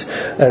at.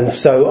 And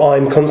so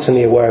I'm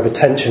constantly aware of a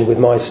tension with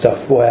my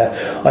stuff where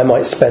I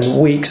might spend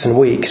weeks and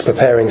weeks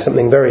preparing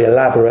something very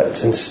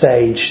elaborate and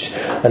staged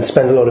and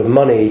spend a lot of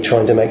money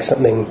trying to make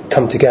something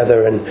come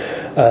together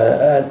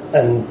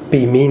and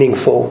be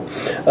meaningful.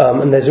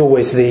 And there's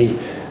always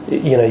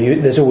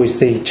there's always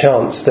the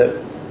chance that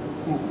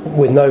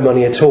with no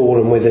money at all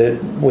and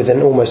with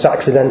an almost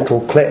accidental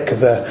click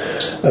of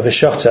a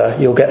shutter,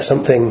 you'll get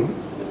something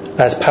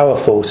as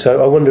powerful.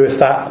 So I wonder if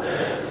that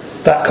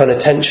kind of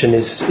tension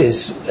is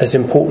as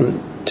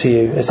important to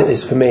you as it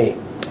is for me.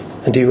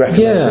 And do you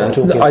recognise what I'm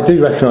talking about? I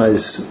do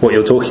recognise what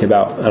you're talking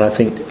about, and I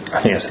think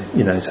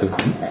it's a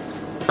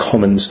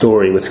common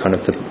story with kind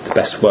of the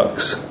best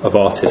works of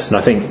artists, and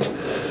I think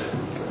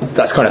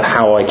that's kind of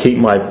how I keep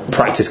my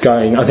practice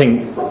going. I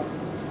think,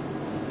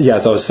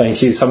 as I was saying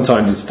to you,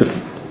 sometimes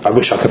I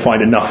wish I could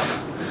find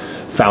enough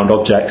found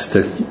objects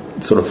to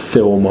sort of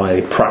fill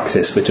my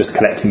practice with just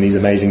collecting these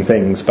amazing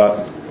things,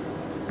 but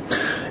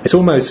it's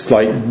almost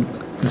like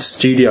the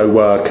studio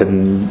work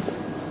and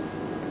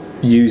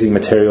using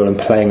material and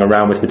playing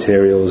around with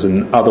materials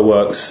and other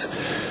works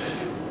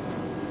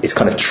is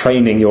kind of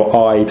training your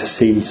eye to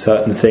see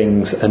certain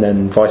things, and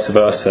then vice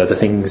versa, the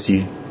things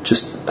you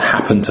just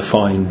happen to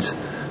find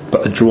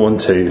but are drawn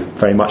to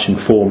very much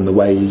inform the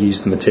way you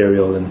use the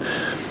material. And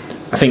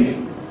I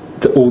think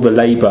that all the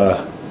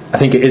labour, I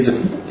think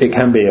it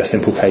can be a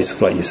simple case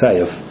of, like you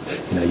say, of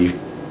you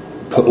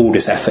put all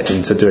this effort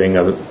into doing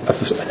an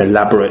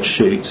elaborate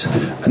shoot,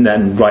 and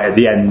then right at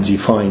the end you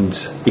find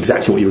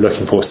exactly what you were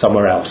looking for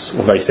somewhere else,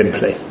 or very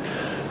simply.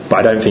 But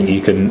I don't think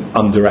you can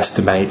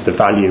underestimate the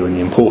value and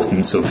the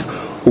importance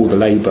of all the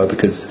labour,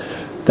 because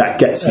that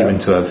gets you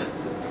into an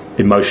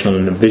emotional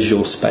and a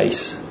visual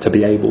space to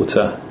be able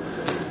to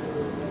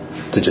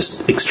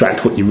just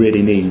extract what you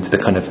really need, the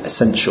kind of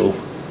essential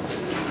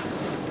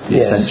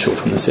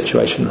from the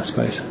situation, I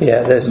suppose.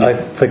 I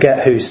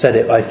forget who said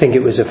it. I think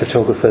it was a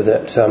photographer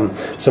that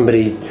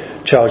somebody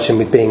charged him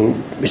with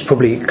it's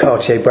probably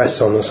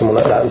Cartier-Bresson or someone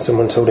like that, and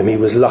someone told him he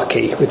was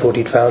lucky with what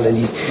he'd found, and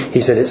he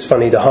said, it's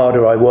funny, the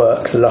harder I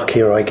work, the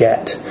luckier I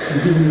get.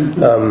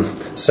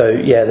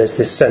 There's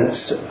this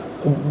sense,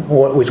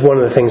 which one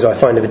of the things I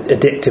find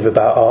addictive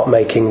about art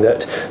making,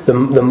 that the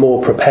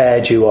more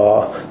prepared you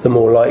are, the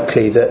more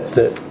likely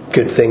that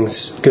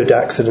good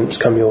accidents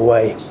come your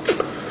way.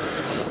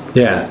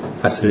 Yeah,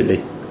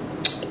 absolutely.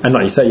 And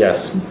like you say,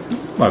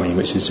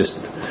 which is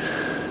just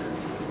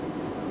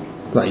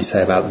like you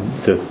say about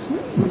the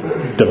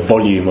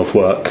volume of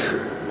work,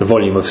 the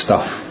volume of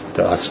stuff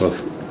that I've sort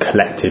of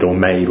collected or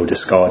made or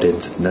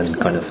discarded, and then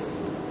kind of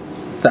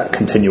that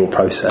continual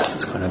process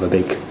is kind of a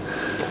big,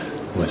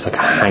 almost like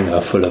a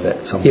hanger full of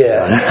it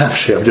somewhere.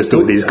 Actually, I've just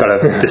all these kind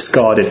of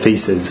discarded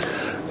pieces,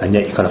 and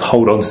yet you kind of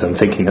hold on to them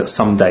thinking that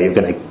someday you're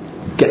going to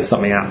get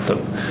something out of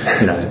them.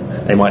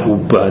 They might all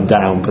burn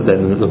down, but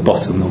then at the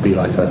bottom there'll be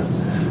like a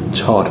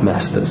charred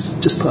mess that's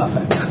just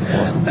perfect.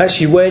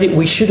 Actually,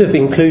 we should have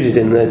included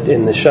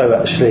in the show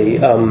actually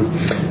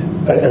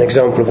an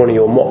example of one of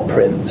your mop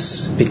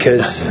prints,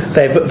 because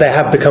they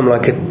have become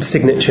like a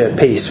signature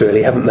piece,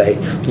 really, haven't they?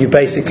 You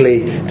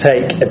basically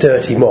take a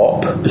dirty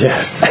mop,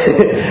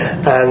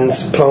 and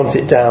plant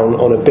it down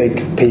on a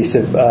big piece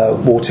of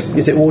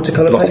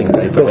watercolour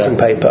blotting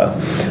paper.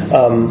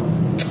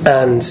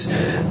 And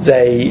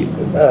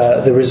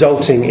the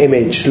resulting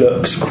image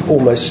looks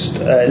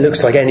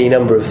looks like any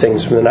number of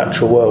things from the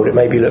natural world. It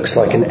maybe looks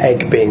like an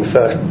egg being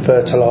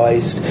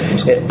fertilised,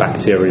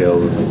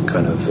 bacterial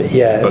kind of,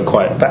 but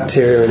quite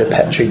bacteria in a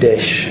petri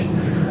dish.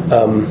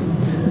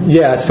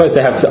 I suppose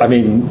they have.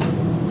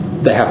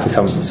 They have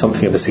become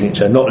something of a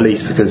signature, not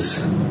least because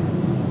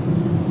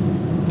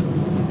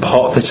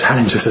part of the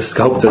challenge as a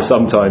sculptor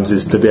sometimes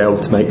is to be able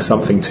to make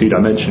something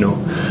two-dimensional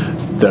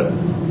that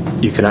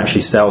you can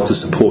actually sell to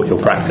support your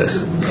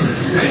practice.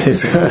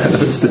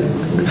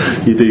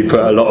 You do put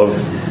a lot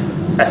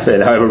of effort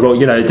in. However,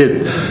 it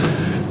did.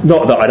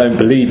 Not that I don't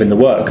believe in the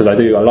work, because I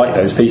like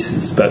those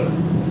pieces, but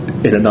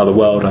in another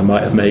world I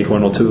might have made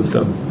one or two of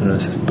them,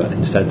 but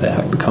instead they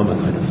have become a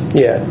kind of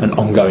an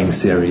ongoing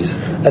series.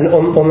 And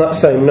on that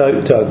same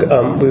note, Doug,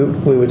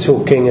 we were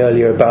talking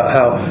earlier about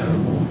how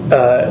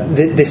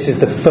this is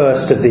the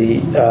first of the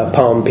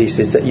palm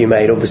pieces that you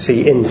made,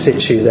 obviously in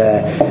situ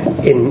there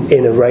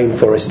in a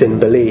rainforest in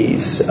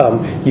Belize.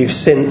 You've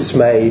since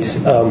made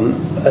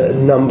a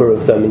number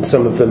of them, and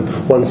some of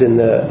them, one's in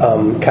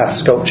the Cass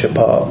Sculpture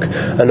Park,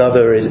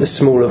 another is a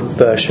smaller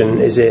version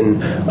is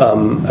in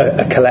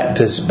a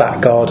collector's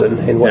back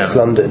garden in West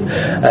London.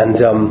 And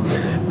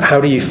how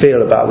do you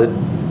feel about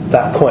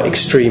that quite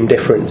extreme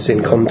difference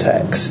in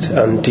context?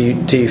 And do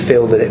you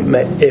feel that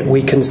it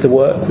weakens the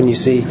work when you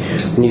see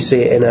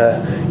it in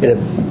a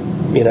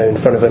in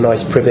front of a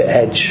nice privet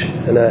hedge?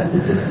 And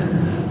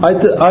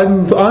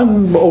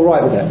I'm all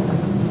right with it,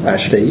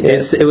 actually.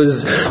 It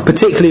was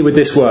particularly with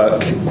this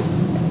work,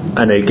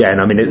 and again,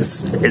 I mean,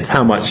 it's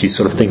how much you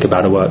sort of think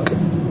about a work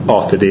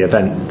after the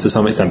event to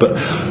some extent. But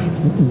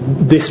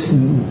this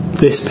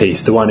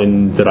piece, the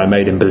one that I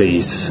made in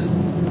Belize,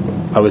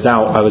 I was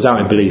out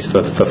in Belize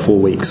for 4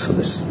 weeks on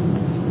this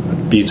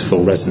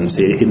beautiful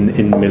residency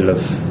in the middle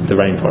of the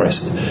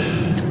rainforest,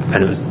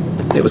 and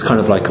it was kind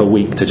of like a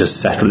week to just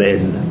settle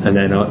in, and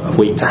then a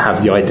week to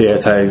have the idea,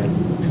 so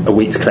a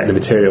week to collect the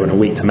material and a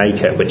week to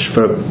make it, which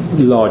for a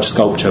large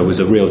sculpture was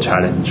a real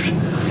challenge.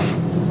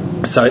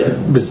 So it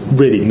was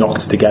really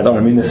knocked together. I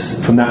mean,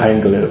 from that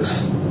angle it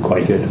looks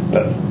quite good,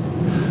 but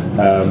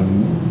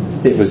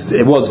it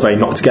was very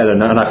knocked together,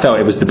 and I felt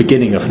it was the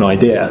beginning of an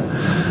idea.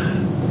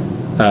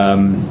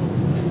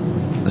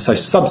 So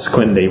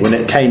subsequently, when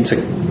it came to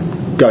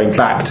going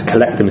back to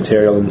collect the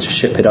material and to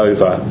ship it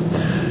over,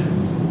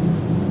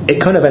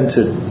 it kind of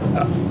entered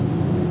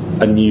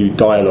a new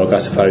dialogue, I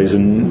suppose,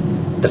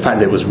 and the fact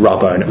that it was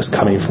rubber and it was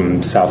coming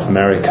from South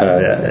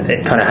America,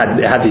 it kind of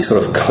had these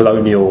sort of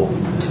colonial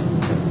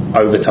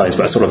overtones,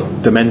 but a sort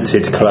of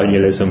demented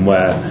colonialism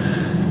where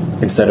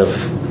instead of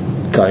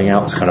going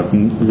out to kind of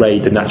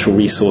raid the natural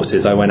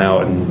resources, I went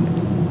out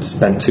and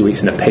spent 2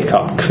 weeks in a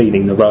pickup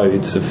cleaning the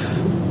roads of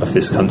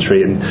this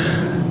country and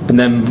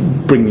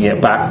then bringing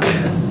it back.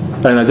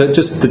 And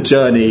just the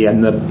journey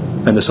and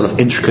the sort of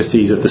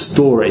intricacies of the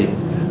story,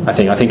 I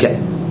think it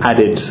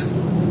added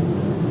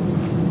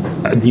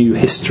a new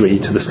history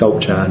to the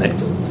sculpture,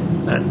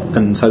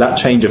 and so that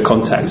change of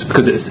context,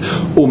 because it's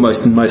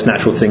almost the most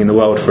natural thing in the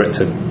world for it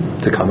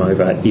to come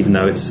over, even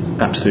though it's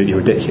absolutely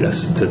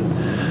ridiculous to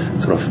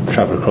sort of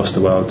travel across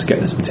the world to get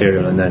this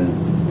material and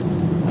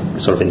then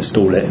sort of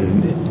install it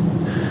in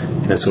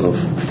a sort of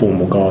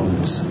formal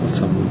gardens of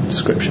some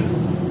description.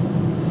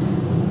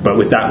 But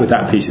with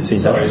that piece, it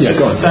seems. Sorry, is this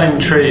the same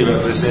tree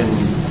that was in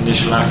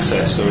Initial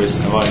Access, or is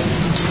it?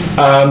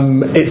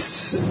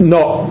 It's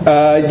not.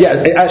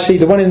 Actually,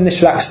 the one in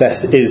Initial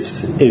Access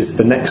is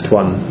the next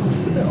one.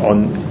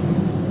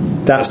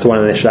 That's the one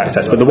in Initial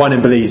Access, but the one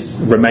in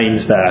Belize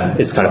remains there.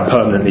 It's kind of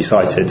permanently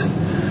sited.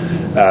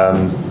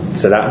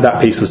 So that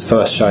piece was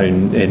first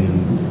shown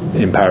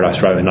in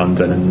Paradise Row in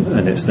London,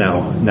 and it's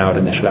now at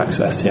Initial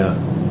Access. Yeah.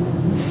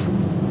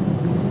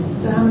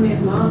 So how many of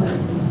them are there?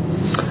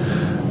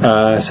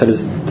 So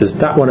there's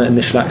that one at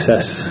Initial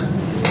Access,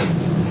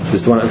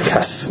 there's the one at the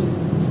Cass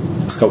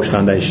Sculpture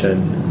Foundation,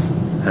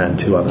 and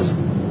 2 others.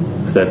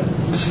 So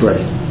there's 3.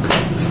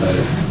 So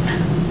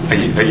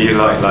are you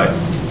like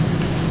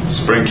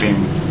sprinkling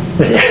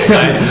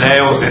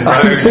nails in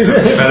roads of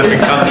developing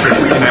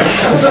countries?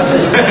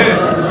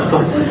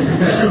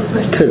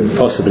 I couldn't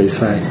possibly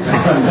say.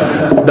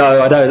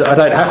 No, I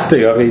don't have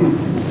to. I mean,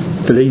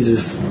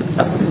 Belize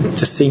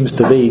just seems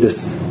to be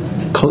this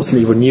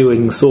constantly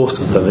renewing source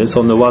of them. It's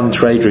on the one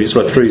trade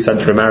route through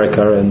Central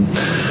America, and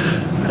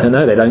I don't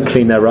know, they don't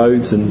clean their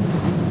roads. And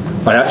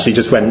I actually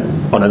just went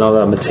on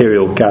another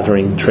material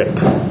gathering trip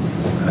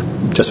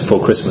just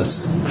before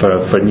Christmas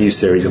for a new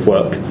series of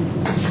work.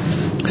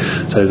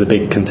 So there's a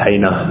big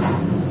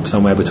container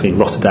somewhere between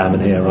Rotterdam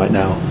and here right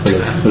now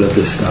full of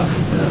this stuff.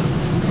 Yeah.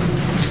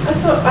 I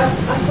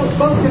thought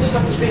both of your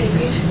stuff was really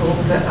beautiful,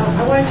 but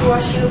I wanted to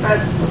ask you about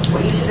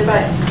what you said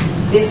about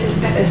this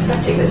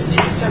aesthetic that's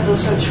several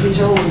centuries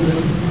old, and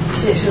you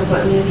said it's sort of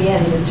like near the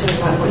end, and sort of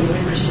like what you were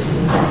interested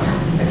in.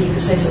 Maybe you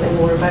could say something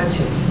more about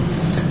it.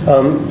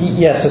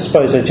 Yes, I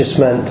suppose I just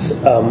meant,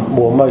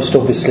 most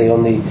obviously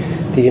on the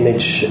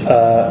image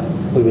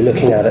we were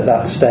looking at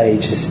that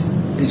stage,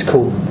 it's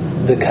called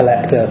The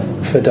Collector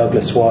for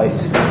Douglas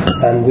White,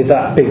 and with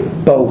that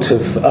big bolt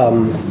of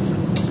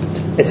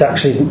it's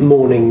actually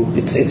morning,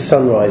 it's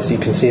sunrise, you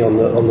can see on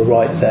the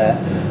right there,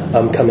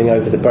 coming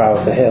over the brow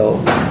of the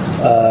hill.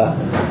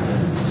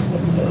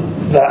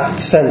 That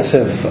sense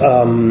of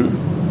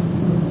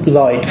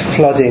light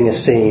flooding a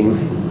scene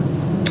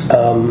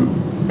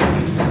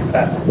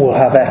will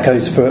have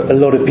echoes for a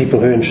lot of people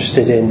who are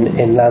interested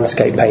in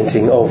landscape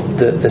painting of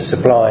the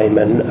sublime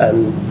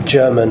and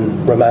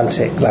German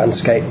romantic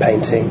landscape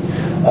painting.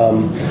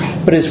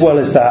 But as well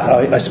as that,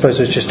 I suppose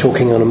I was just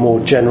talking on a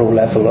more general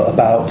level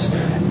about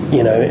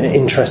an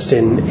interest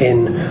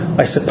in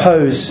I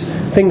suppose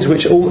things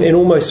which it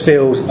almost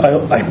feels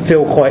I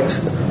feel quite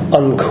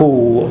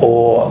uncool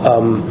or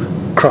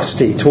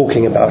crusty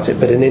talking about it,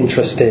 but an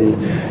interest in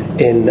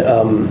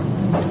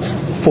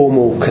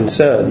formal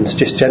concerns,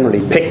 just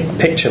generally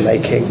picture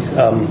making.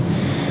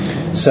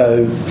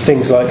 So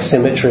things like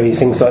symmetry,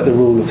 things like the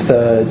rule of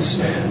thirds,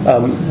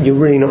 you're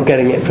really not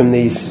getting it from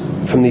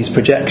these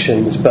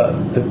projections, but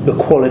the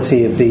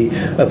quality of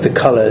the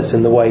colours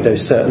and the way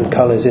those certain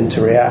colours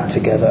interact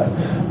together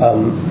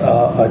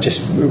are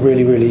just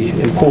really, really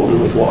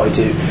important with what I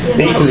do.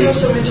 Yeah, I saw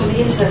some of it on the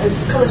internet.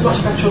 The colour's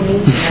much better on the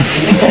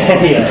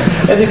internet.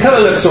 Yeah, and the colour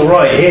looks all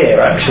right here,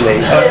 actually.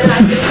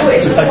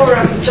 It's more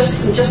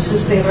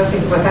Justin's thing, I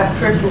think, about that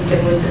purple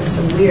thing with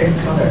some weird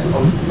colour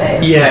on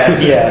there.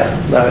 Yeah.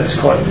 No, it's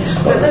quite.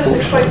 But those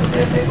are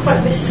they're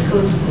quite mystical,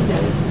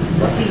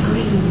 lovely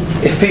green.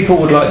 If people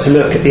would like to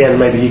look at the end,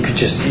 maybe you could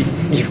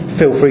you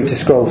feel free to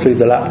scroll through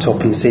the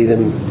laptop and see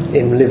them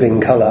in living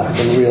colour,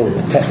 in real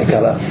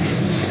Technicolor.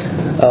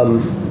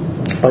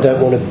 I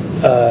don't want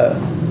to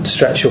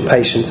stretch your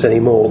patience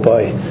anymore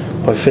by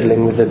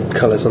fiddling with the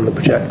colours on the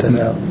projector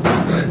now.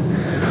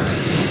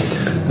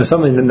 There's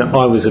something that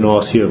I was going to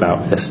ask you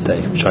about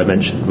yesterday, which I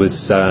mentioned,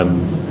 was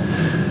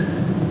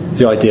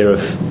the idea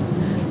of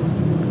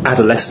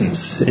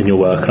adolescence in your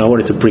work, and I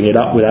wanted to bring it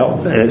up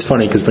and it's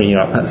funny because bringing it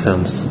up, that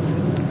sounds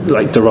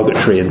like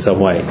derogatory in some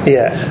way.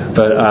 Yeah.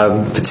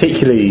 But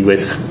particularly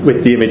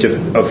with the image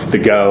of the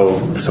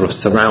girl sort of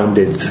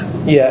surrounded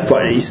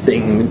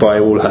by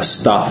all her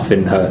stuff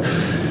in her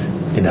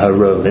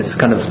room, it's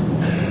kind of,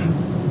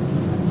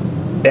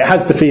 it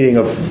has the feeling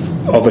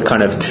of a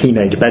kind of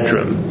teenage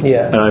bedroom.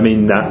 Yeah. And I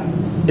mean that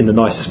in the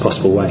nicest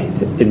possible way.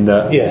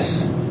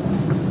 Yes.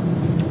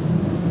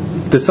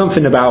 There's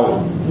something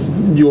about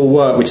your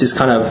work which is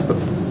kind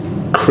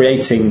of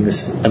creating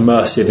this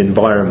immersive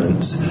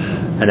environment,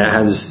 and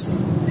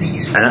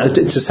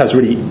it just has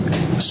really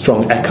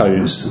strong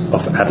echoes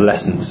of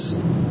adolescence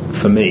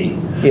for me.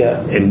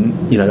 Yeah.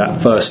 In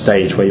that first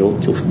stage where you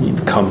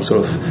become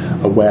sort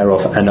of aware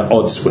of and at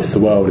odds with the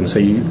world, and so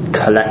you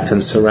collect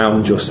and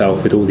surround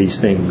yourself with all these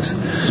things.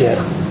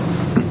 Yeah.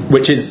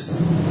 Which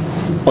is,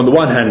 on the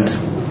one hand,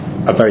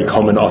 a very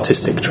common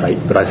artistic trait,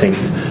 but I think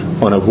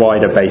on a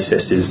wider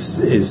basis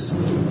is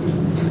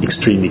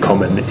extremely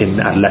common in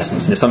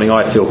adolescence, and it's something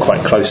I feel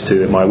quite close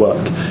to in my work.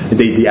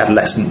 Indeed, the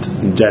adolescent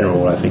in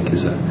general, I think,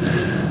 is a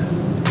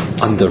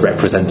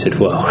underrepresented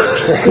world.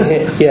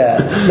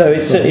 Yeah. No,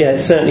 it's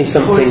certainly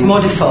something. Or it's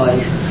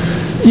modified.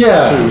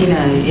 Yeah.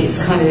 It's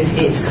kind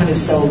of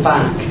sold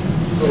back,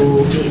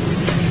 or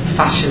it's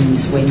fashioned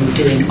when you're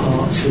doing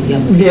art with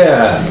young people.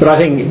 Yeah, but I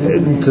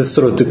think the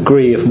sort of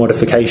degree of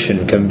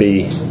modification can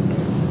be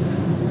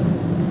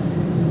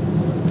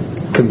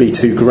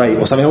too great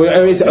or something, or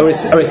it's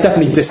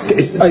definitely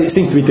it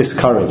seems to be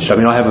discouraged. I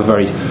mean, I have a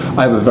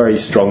very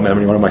strong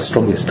memory. One of my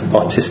strongest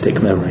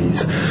artistic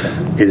memories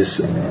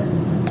is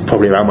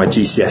probably around my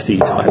GCSE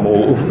time,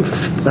 or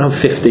around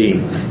 15,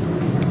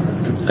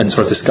 and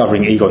sort of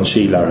discovering Egon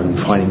Schiele and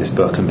finding this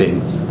book and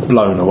being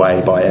blown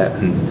away by it,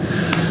 and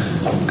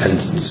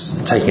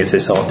taking it to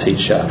this art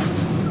teacher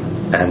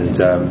and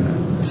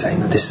saying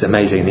that this is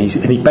amazing, and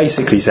he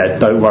basically said,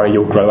 don't worry,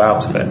 you'll grow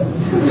out of it.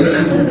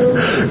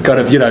 Kind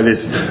of,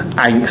 this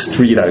angst,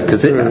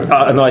 because and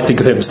I think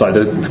of him as like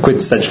the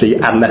quintessentially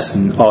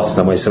adolescent artist in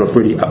some way, sort of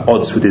really at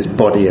odds with his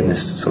body and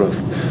this sort of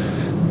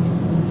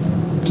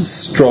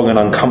strong and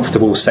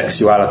uncomfortable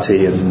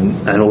sexuality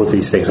and all of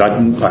these things.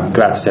 I'm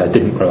glad to say I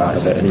didn't grow out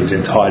of it, and he was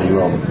entirely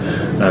wrong.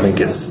 And I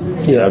think it's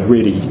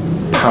really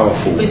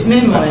powerful. It's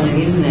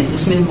minimising, isn't it?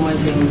 It's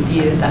minimising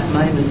you at that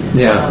moment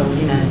as well.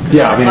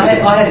 Yeah,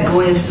 I had a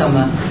Goya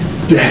summer.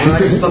 I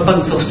just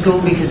bunked off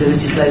school because there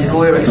was just loads of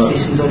Goya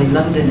exhibitions on in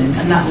London,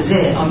 and that was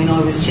it. I mean,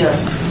 I was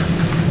just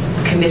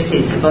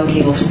committed to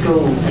bunking off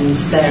school and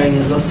staring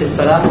at Los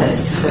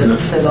Disparates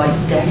for like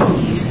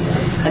days,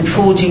 and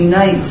forging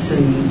notes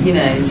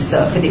and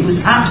stuff, and it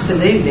was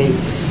absolutely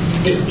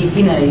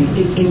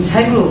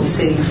integral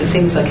to the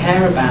things I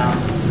care about,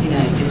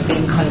 just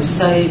being kind of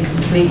so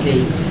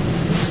completely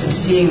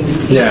subsumed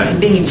and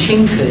being in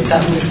Chingford,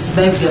 that was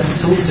nobody I could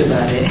talk to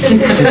about it.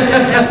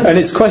 And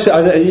it's quite,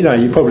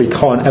 you probably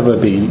can't ever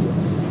be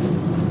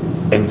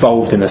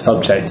involved in a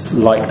subject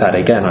like that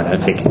again, I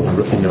don't think,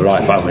 in your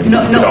life.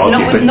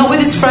 Not with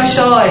as fresh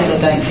eyes, I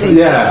don't think.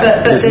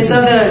 But there's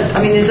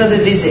other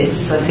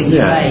visits I think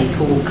you make,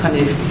 or kind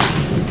of,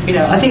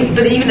 I think.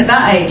 But even at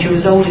that age, you're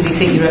as old as you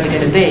think you're ever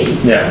going to be.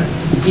 Yeah.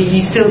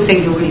 You still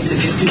think you're really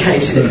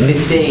sophisticated at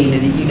 15,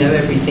 and that you know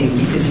everything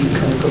because you've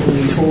kind of got all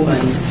these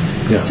hormones.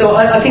 Yeah. So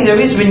I think there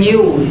is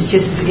renewal. It's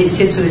just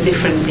with a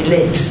different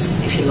ellipse,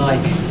 if you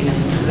like.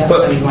 That's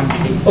only one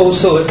key.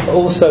 Also,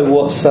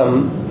 what's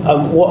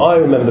what I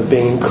remember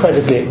being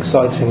incredibly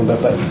exciting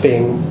about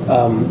being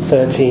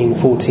 13,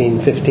 14,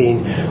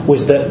 15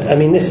 was that, I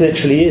mean, this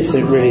literally is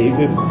a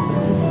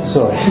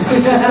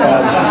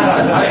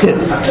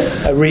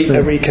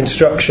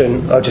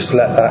reconstruction. I'll just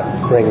let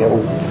that ring, it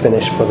will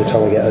finish by the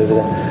time I get over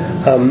there.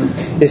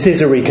 This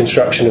is a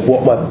reconstruction of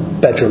what my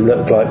bedroom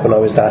looked like when I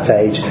was that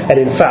age, and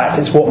in fact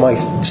it's what my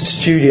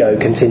studio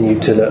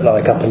continued to look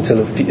like up until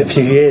a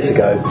few years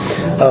ago.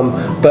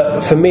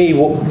 But for me,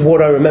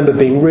 what I remember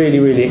being really,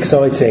 really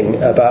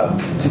exciting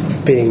about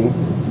being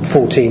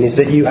 14 is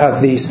that you have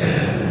these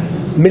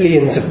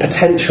millions of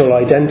potential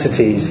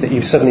identities that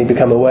you've suddenly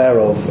become aware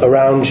of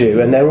around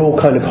you, and they're all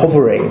kind of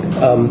hovering,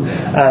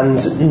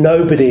 and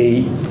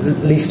nobody,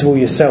 least of all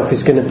yourself,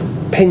 is going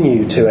to pin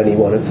you to any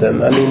one of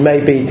them. I mean,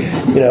 maybe,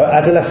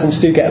 adolescents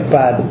do get a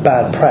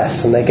bad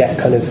press, and they get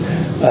kind of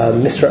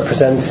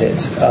misrepresented,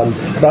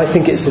 but I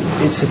think it's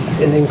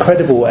an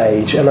incredible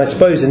age, and I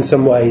suppose in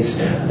some ways,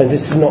 and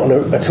this is not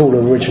at all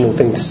an original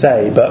thing to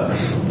say, but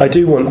I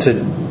do want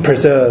to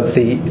preserve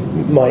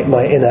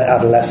my inner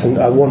adolescent.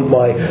 I want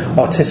my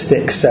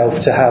artistic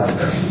self to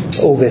have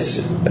all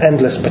this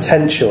endless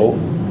potential,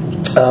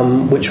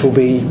 which will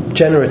be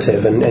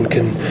generative and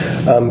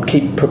can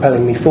keep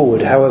propelling me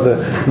forward,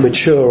 however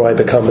mature I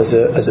become as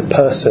a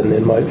person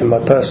in my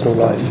personal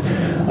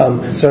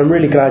life. So I'm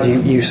really glad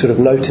you sort of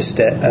noticed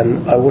it,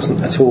 and I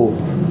wasn't at all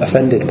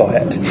offended by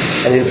it.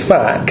 And in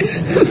fact,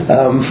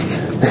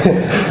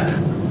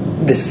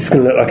 this is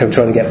going to look like I'm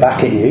trying to get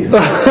back at you.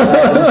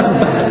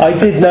 I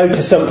did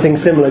notice something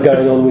similar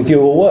going on with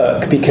your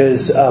work,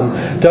 because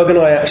Doug and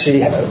I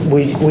actually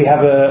we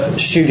have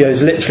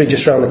studios literally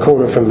just around the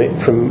corner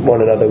from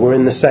one another. We're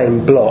in the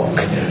same block,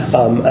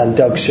 and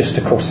Doug's just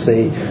across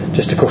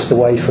the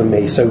way from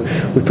me. So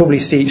we probably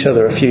see each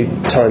other a few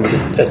times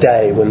a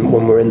day when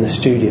we're in the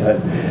studio.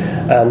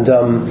 And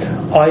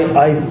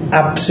I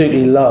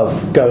absolutely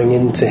love going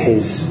into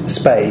his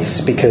space,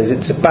 because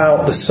it's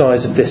about the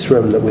size of this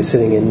room that we're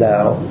sitting in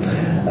now,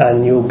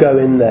 and you'll go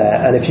in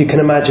there, and if you can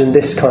imagine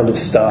this kind of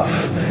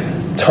stuff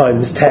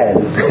times 10,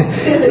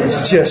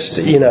 it's just,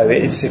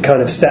 it's a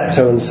kind of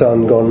steptoe and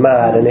son gone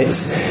mad, and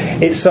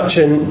it's such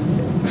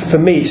for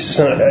me, it's just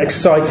an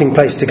exciting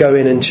place to go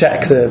in and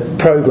check the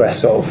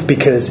progress of,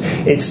 because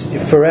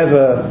it's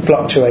forever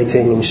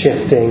fluctuating and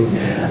shifting,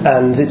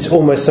 and it's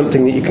almost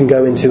something that you can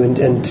go into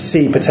and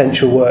see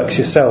potential works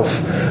yourself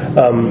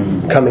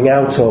coming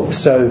out of.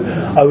 So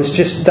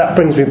that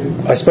brings me,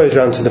 I suppose,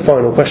 around to the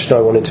final question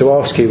I wanted to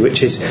ask you,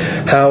 which is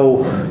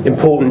how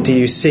important do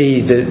you see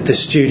the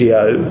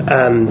studio,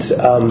 and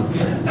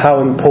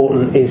how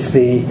important is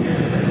the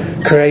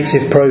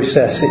creative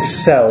process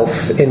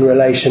itself in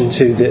relation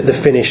to the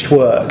finished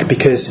work?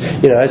 Because,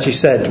 as you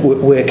said,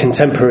 we're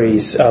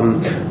contemporaries. I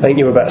think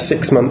you're about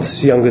 6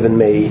 months younger than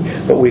me,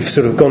 but we've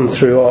sort of gone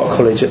through art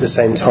college at the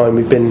same time.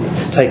 We've been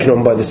taken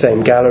on by the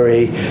same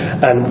gallery,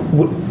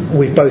 and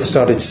we've both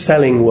started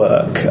selling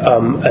work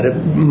at a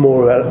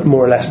more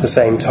or less the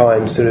same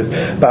time, sort of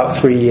about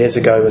 3 years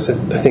ago, was I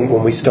think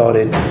when we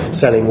started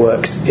selling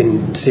works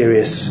in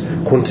serious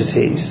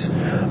quantities.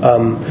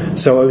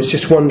 So I was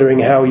just wondering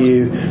how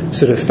you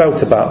sort of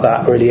felt about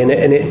that, really, and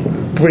it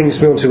brings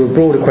me on to a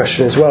broader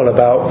question as well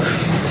about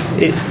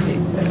it.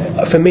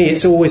 For me,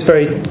 it's always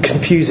very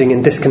confusing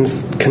and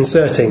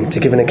disconcerting to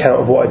give an account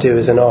of what I do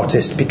as an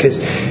artist, because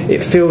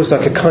it feels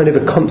like a kind of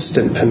a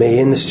constant for me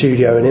in the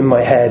studio and in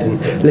my head,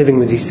 and living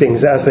with these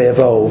things as they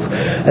evolve.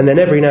 And then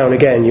every now and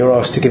again you're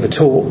asked to give a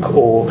talk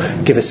or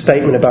give a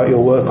statement about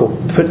your work or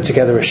put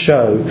together a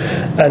show,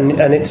 and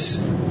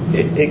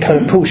it kind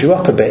of pulls you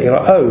up a bit. You're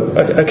like, oh,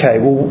 okay,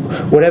 well,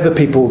 whatever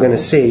people are going to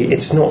see,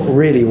 it's not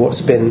really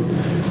what's been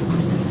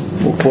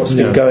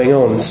going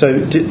on. So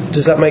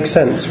does that make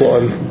sense,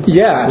 what I'm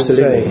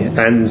absolutely saying?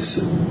 And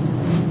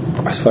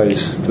I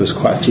suppose there was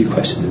quite a few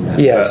questions in there.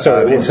 Yeah,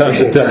 sorry. In terms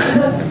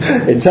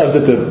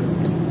of the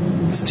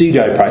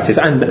studio practice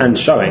and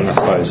showing, I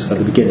suppose, at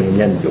the beginning and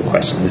the end of your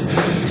questions,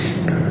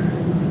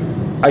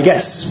 I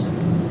guess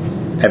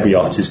every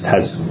artist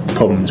has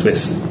problems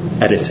with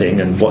editing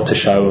and what to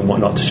show and what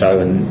not to show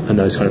and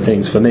those kind of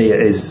things. For me,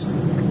 it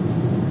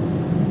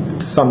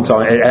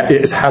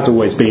has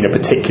always been a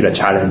particular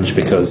challenge,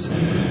 because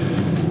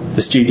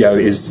the studio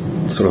is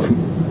sort of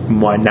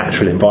my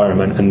natural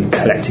environment, and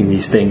collecting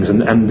these things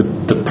and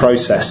the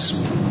process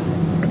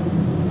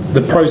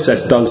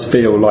does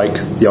feel like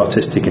the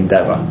artistic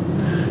endeavour.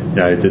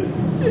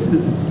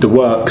 The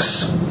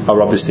works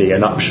are obviously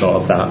an upshot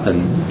of that,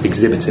 and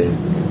exhibiting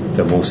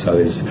them also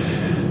is,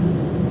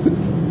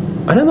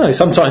 I don't know,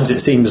 sometimes it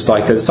seems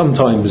like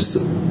sometimes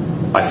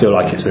I feel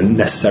like it's a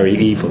necessary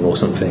evil or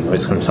something, or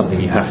it's kind of something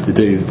you have to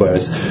do,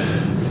 whereas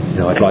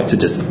I'd like to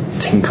just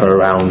tinker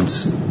around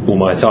all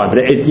my time. But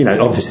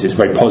obviously it's a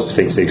very positive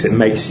thing to do, because it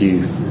makes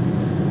you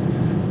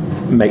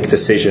make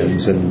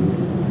decisions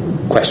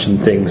and question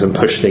things and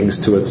push things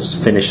to a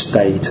finished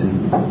state,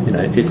 and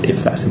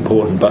if that's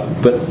important. But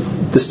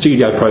the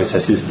studio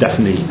process is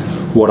definitely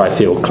what I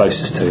feel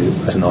closest to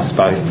as an artist.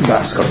 But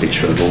that's got to be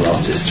true of all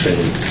artists,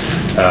 really.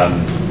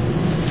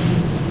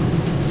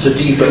 So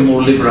do you feel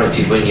more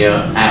liberated when you're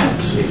out?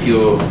 If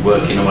you're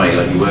working away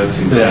like you worked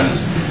in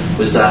Paris,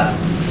 was that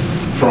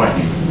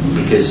frightening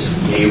because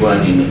you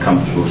weren't in the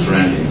comfortable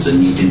surroundings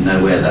and you didn't know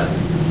where that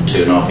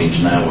 2.5-inch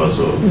nail was?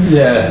 Or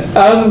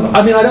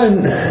I mean,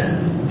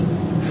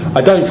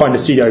 I don't find the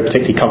studio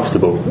particularly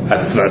comfortable.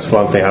 That's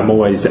one thing.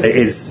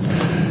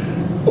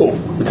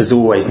 There's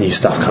always new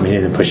stuff coming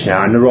in and pushing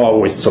out, and I am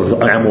always sort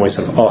of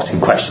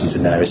asking questions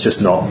in there. It's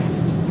just not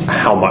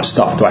how much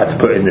stuff do I have to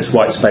put in this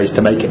white space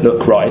to make it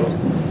look right.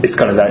 It's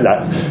kind of like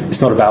that.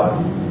 It's not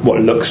about what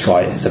looks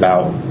right. It's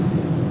about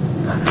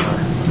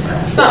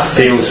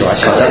feels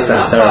right. God, that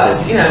sounds terrible.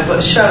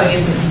 But showing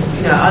isn't.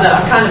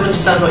 I kind of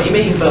understand what you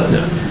mean, but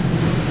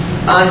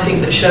I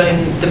think that showing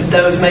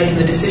those making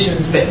the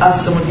decisions a bit,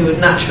 as someone who would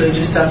naturally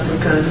just have some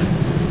kind of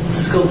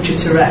sculpture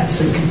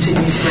Tourette's and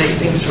continue to make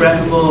things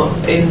forevermore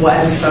in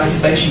whatever size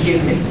space you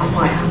give me,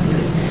 quite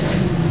happily.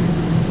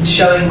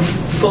 Showing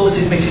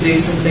forces me to do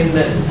something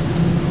that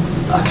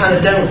I kind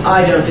of don't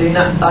do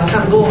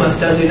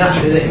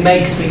naturally. That it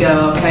makes me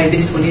go, okay,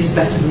 this one is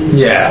better than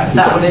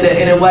that one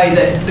in a way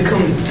that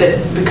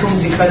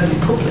becomes incredibly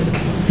public.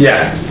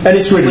 Yeah, and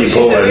it's really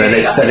important,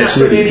 that's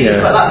a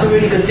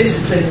really good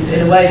discipline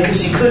in a way,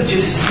 because you could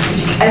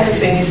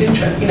everything is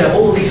interesting.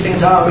 All these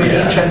things are really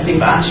interesting,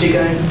 but actually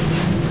going,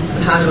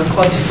 how do I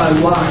quantify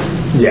why?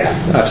 Yeah,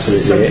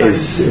 absolutely. It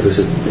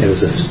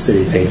was a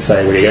silly thing to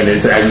say, really, and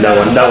no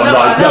one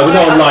likes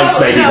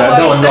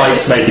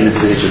making the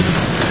decisions.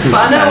 But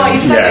I know why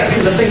you said it,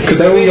 because I think because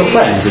they're all your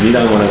friends, and you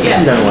don't want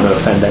to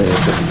offend anyone.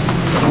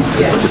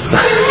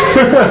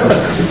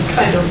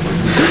 Kind of.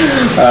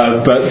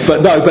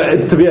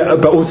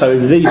 But also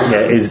leaving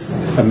it is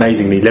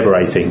amazingly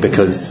liberating,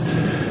 because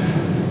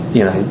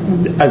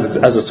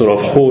as a sort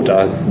of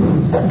hoarder,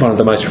 one of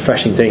the most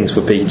refreshing things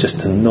would be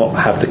just to not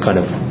have the kind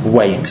of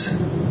weight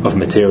of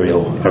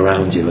material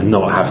around you, and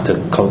not have to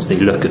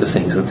constantly look at the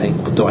things and think,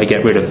 well, do I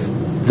get rid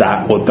of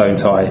that or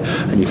don't I?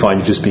 And you find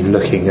you've just been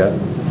looking at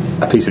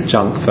a piece of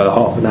junk for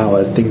half an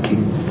hour,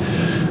 thinking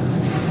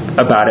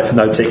about it for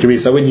no particular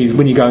reason. So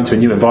when you go into a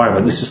new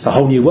environment, it's just a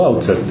whole new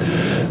world to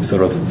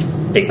sort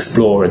of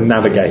explore and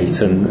navigate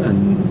and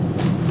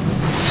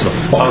sort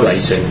of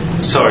operating.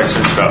 Sorry to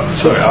interrupt.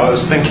 Sorry, I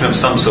was thinking of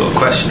some sort of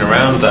question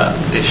around that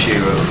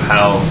issue of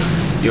how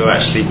you're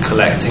actually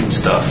collecting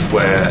stuff,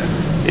 where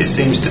it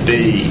seems to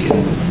be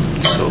in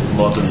sort of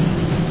modern,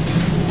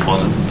 I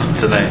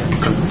don't know,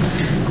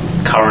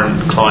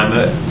 current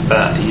climate,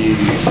 that you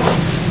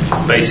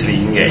basically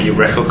you can get your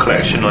record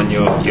collection on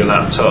your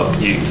laptop.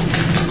 You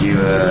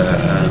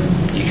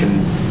can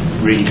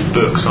read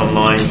books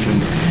online.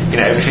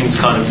 Everything's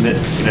kind of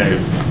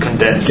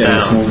condensed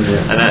down,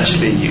 and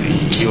actually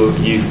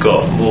you've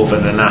got more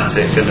than an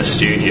attic and a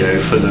studio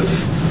full of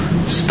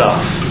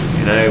stuff,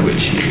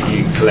 which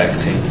you're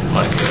collecting,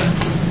 like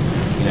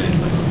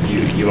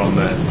you're on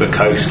the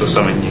coast or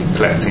something, you're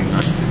collecting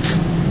like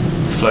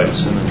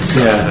floats and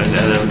stuff,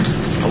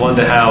 and I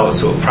wonder how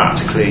sort of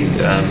practically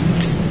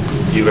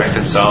you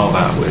reconcile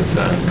that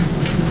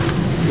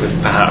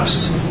with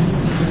perhaps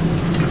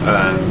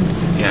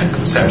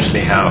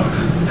conceptually how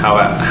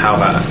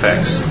that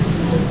affects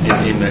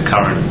in the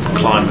current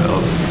climate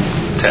of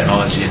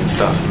technology and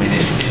stuff. I mean,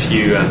 if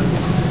you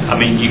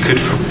you could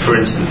for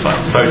instance like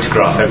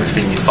photograph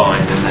everything you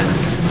find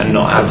and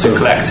not have to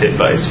collect it,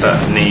 but it's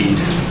that need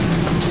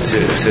to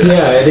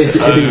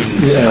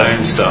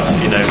own stuff,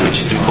 which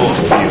is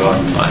important for you, I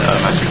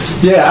imagine.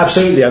 Yeah,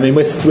 absolutely. I mean,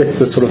 with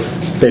the sort of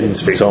bins,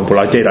 for example,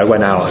 I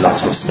went out and I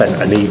sort of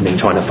spent an evening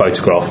trying to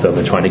photograph them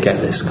and trying to get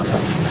this kind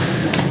of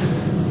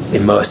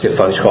immersive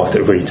photograph that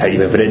would really take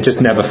you in, but it just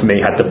never for me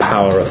had the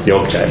power of the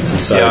object.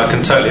 And so, I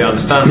can totally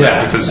understand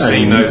that, because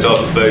seeing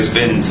those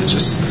bins are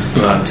just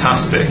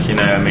fantastic,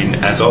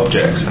 as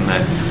objects, I'm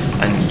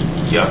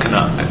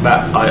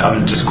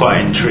just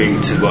quite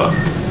intrigued to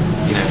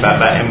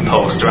that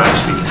impulse to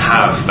actually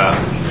have that,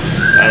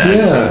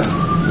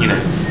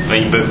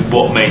 but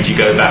what made you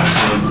go back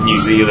to New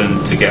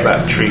Zealand to get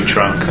that tree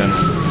trunk, and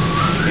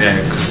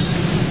because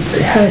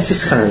it's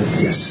just kind of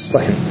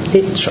like an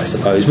itch, I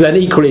suppose. But then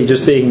equally,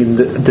 just being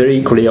there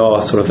equally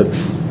are sort of a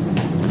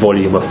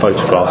volume of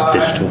photographs,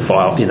 digital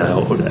file,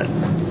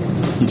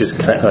 you just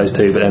collect those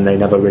two, but then you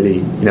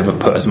never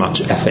put as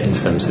much effort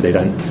into them, so they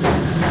don't.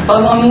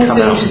 I'm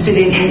also interested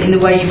in the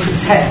way you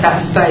protect that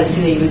space.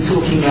 You were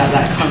talking about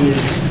that kind of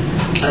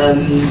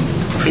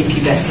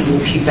prepubescent or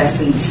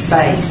pubescent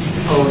space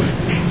of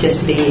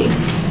just being.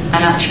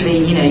 And actually,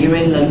 you're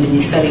in London,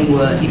 you're selling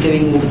work, you're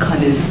doing all the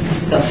kind of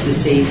stuff for the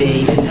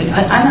CV,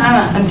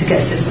 and to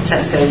get to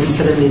Tesco's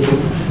instead of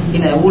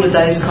Lidl, all of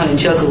those kind of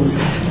juggles.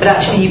 But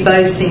actually, you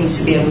both seem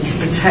to be able to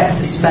protect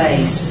the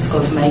space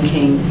of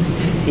making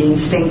the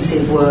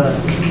instinctive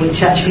work,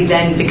 which actually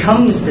then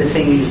becomes the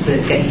things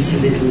that get you to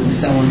Lidl and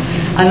so on.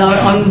 And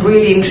I'm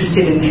really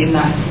interested in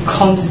that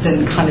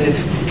constant kind of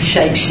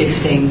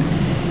shape-shifting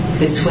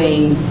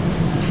between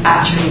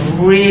actually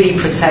really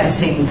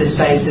protecting the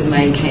space of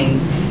making,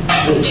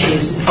 which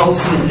is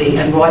ultimately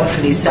and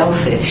rightfully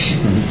selfish,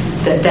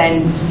 that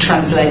then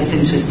translates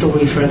into a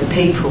story for other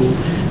people,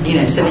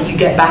 so that you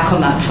get back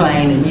on that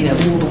plane and,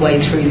 all the way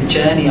through the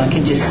journey, I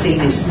can just see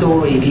this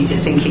story of you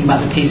just thinking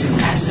about the piece of,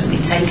 has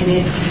somebody taken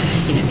it?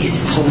 Is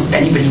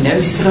anybody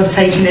noticed that I've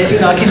taken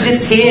it? I can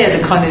just hear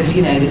the kind of,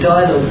 the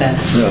dialogue there.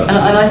 Yeah.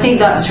 And I think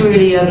that's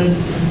really...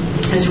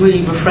 it's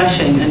really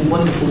refreshing and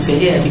wonderful to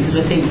hear, because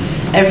I think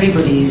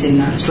everybody is in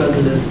that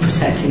struggle of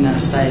protecting that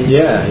space.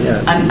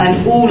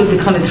 And all of the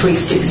kind of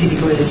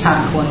 360-degree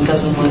attack one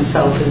does on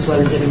oneself as well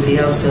as everybody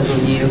else does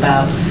on you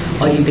about,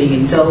 are you being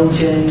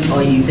indulgent,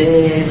 are you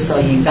this, are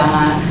you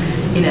that,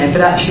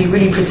 but actually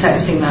really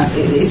protecting that.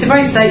 It's a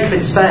very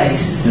sacred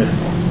space.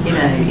 you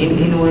know,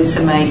 in order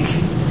to make,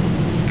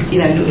 you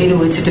know, in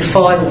order to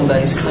defy all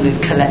those kind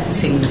of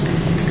collecting.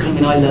 Because I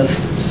mean, I love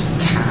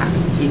tat.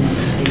 You know,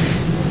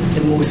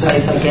 the more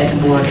space I get,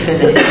 the more I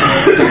fill it.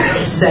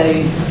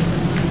 So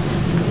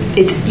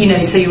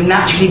so you're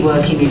naturally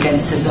working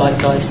against the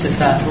zeitgeist of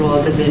that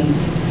rather than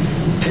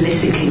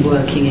politically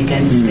working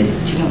against it.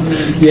 Do you know what I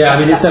mean? Yeah, I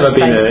mean, it's never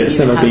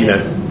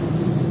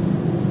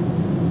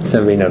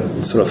been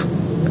a sort of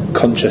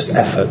conscious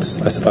effort,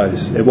 I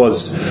suppose. It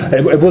was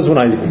when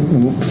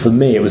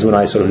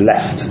I sort of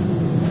left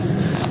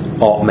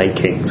art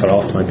making sort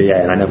of after my BA,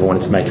 and I never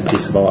wanted to make a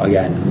piece of art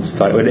again.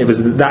 It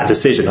was that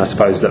decision, I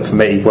suppose, that for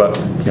me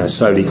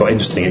slowly got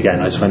interesting again.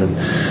 I just went and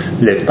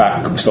lived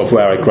back sort of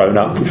where I'd grown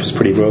up, which was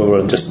pretty rural,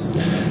 and just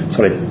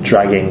started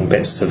dragging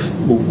bits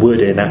of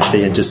wood in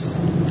actually, and just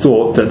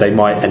thought that they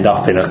might end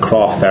up in a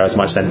craft fair as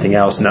much as anything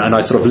else, and I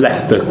sort of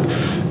left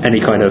any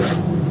kind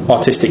of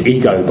artistic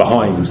ego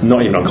behind,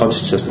 not even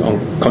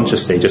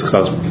unconsciously, just because I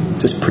was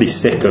just pretty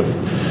sick of,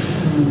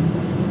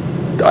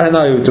 I don't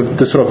know,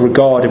 the sort of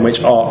regard in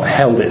which art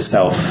held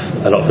itself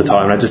a lot of the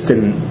time. I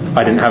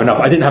didn't have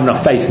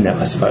enough faith in it,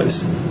 I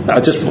suppose. I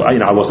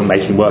wasn't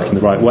making work in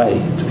the right way,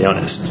 to be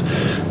honest.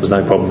 There was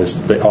no problem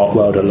with the art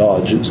world at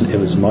large. It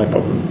was my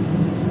problem.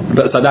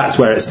 But so that's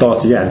where it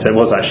started, yeah. And so it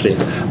was actually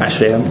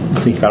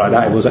thinking about it like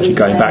that. It was actually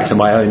going back to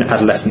my own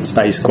adolescent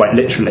space, quite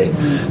literally,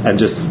 and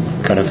just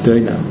kind of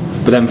doing that.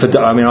 But then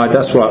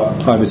that's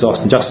what I was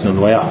asking Justin on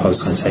the way up. I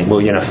was kind of saying,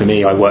 well, for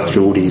me, I work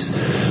through all these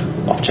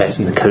objects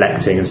and the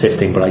collecting and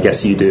sifting, but I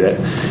guess you do it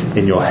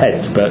in your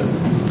head.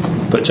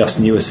 But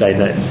Justin, you were saying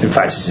that in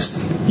fact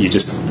you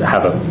just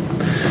have a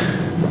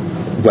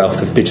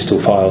wealth of digital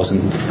files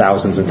and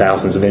thousands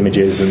of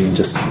images, and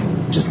just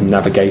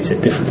navigate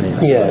it differently, I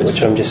suppose. Yeah,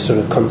 which I'm just sort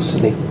of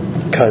constantly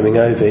combing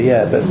over.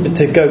 Yeah, but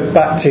to go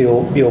back to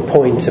your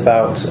point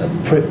about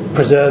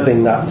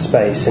preserving that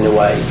space in a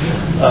way,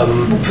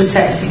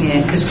 protecting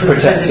it, because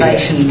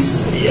preservation's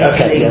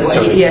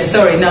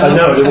sorry,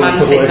 not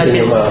semantic.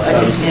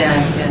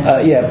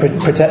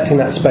 Protecting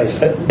that space.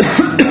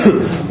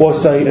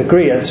 Whilst I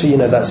agree,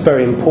 that's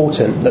very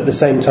important. At the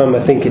same time, I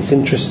think it's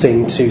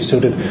interesting to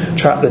sort of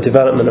track the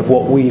development of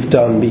what we've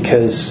done,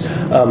 because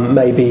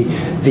maybe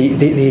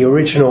the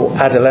original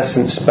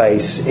adolescent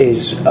space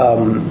is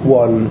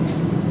one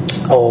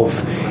of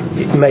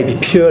maybe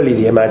purely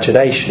the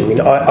imagination. I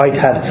mean, I'd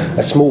had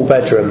a small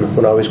bedroom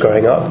when I was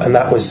growing up, and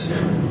that was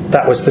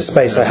the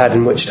space I had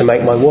in which to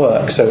make my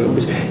work. So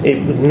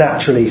it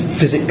naturally,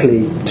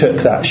 physically took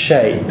that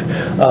shape.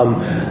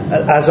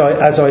 As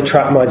I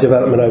track my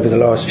development over the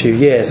last few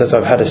years, as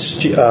I've had a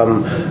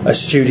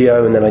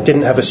studio, and then I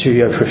didn't have a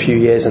studio for a few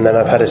years, and then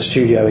I've had a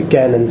studio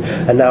again,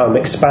 and now I'm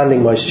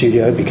expanding my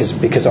studio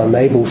because I'm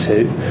able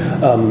to.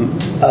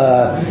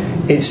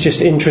 It's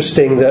just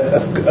interesting that,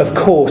 of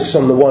course,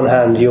 on the one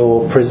hand,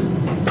 you're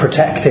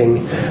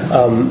protecting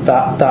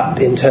that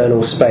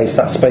internal space,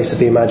 that space of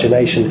the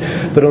imagination,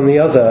 but on the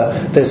other,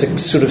 there's a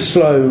sort of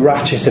slow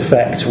ratchet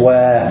effect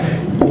where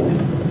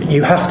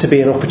you have to be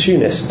an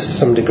opportunist to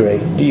some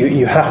degree.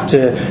 You have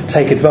to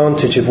take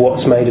advantage of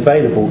what's made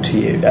available to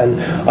you,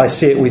 and I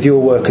see it with your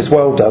work as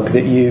well, Doug,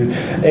 that you,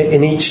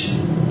 in each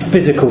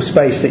physical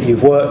space that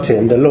you've worked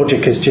in, the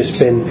logic has just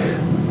been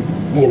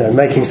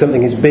making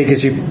something as big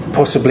as you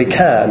possibly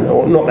can,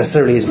 or not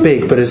necessarily as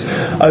big, but as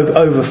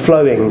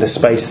overflowing the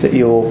space that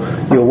you're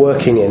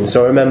working in.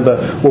 So I remember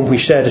when we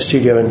shared a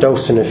studio in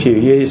Dalston a few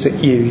years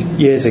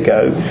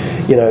ago,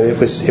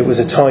 it was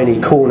a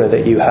tiny corner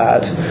that you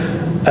had,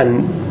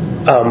 and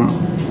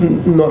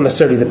not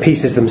necessarily the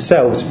pieces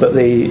themselves, but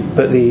the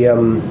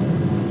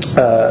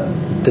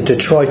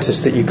detritus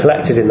that you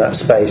collected in that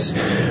space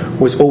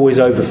was always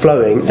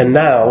overflowing, and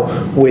now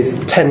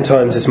with 10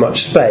 times as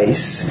much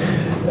space,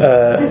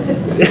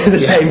 the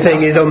same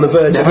thing is on the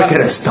verge of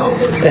happening. Stop.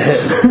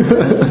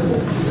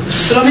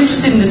 But I'm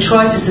interested in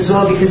detritus as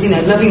well, because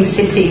loving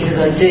cities as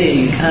I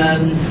do,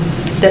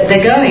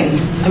 they're going.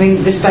 I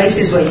mean, the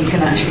spaces where you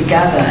can actually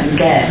gather and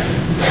get.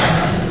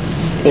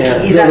 Yeah,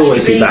 there'll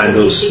always be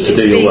vandals to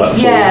do your work.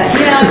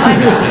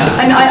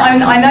 I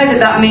know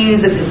that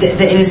means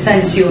that in a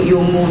sense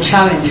you're more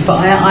challenged, but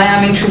I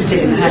am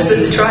interested in how the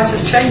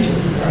detritus changing.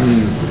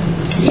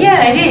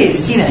 Yeah, it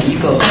is.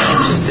 You've got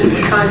just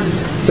the kinds of.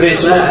 But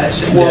it's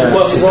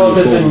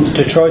rather than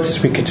detritus,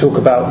 we could talk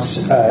about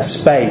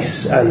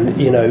space and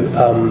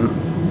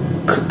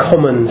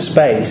common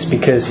space,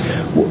 because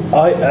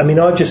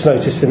I've just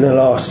noticed in the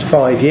last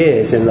 5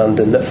 years in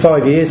London that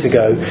 5 years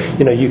ago,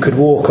 you could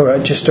walk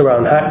just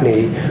around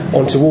Hackney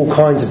onto all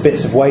kinds of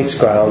bits of waste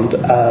ground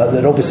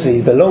that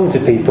obviously belonged to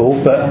people,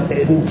 but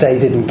they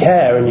didn't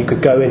care, and you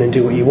could go in and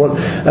do what you want,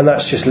 and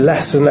that's just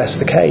less and less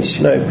the case.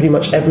 Pretty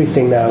much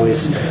everything now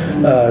is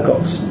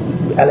got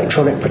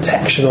electronic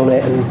protection on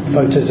it, and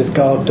photos of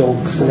guard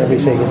dogs and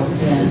everything.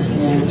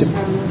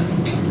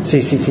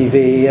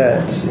 CCTV,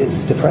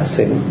 it's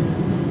depressing.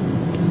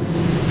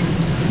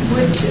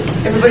 Would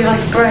everybody like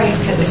a break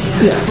at this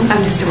point? Yeah.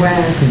 I'm just aware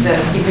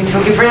that you've been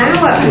talking for an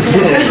hour.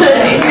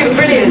 It's been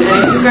brilliant.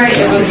 It's great.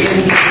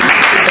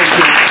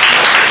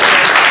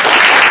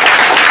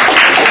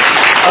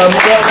 Well,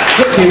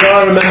 quickly, while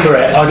I remember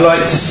it, I'd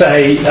like to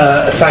say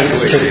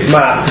thanks to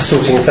Matt for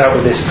sorting us out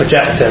with this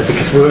projector,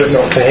 because were it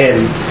not for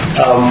him,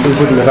 we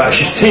wouldn't have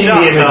actually seen the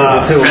images at all.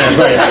 And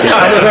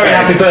a very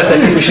happy birthday. I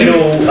think we should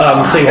all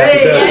sing happy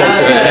birthday to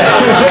him.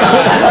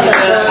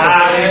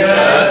 Happy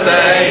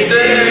birthday to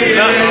you.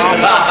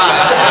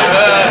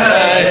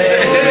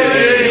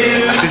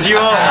 Did you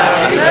ask?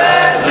 Happy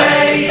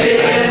birthday,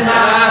 dear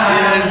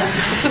Matt.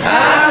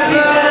 Happy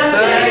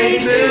birthday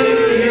to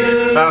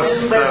you.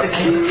 That's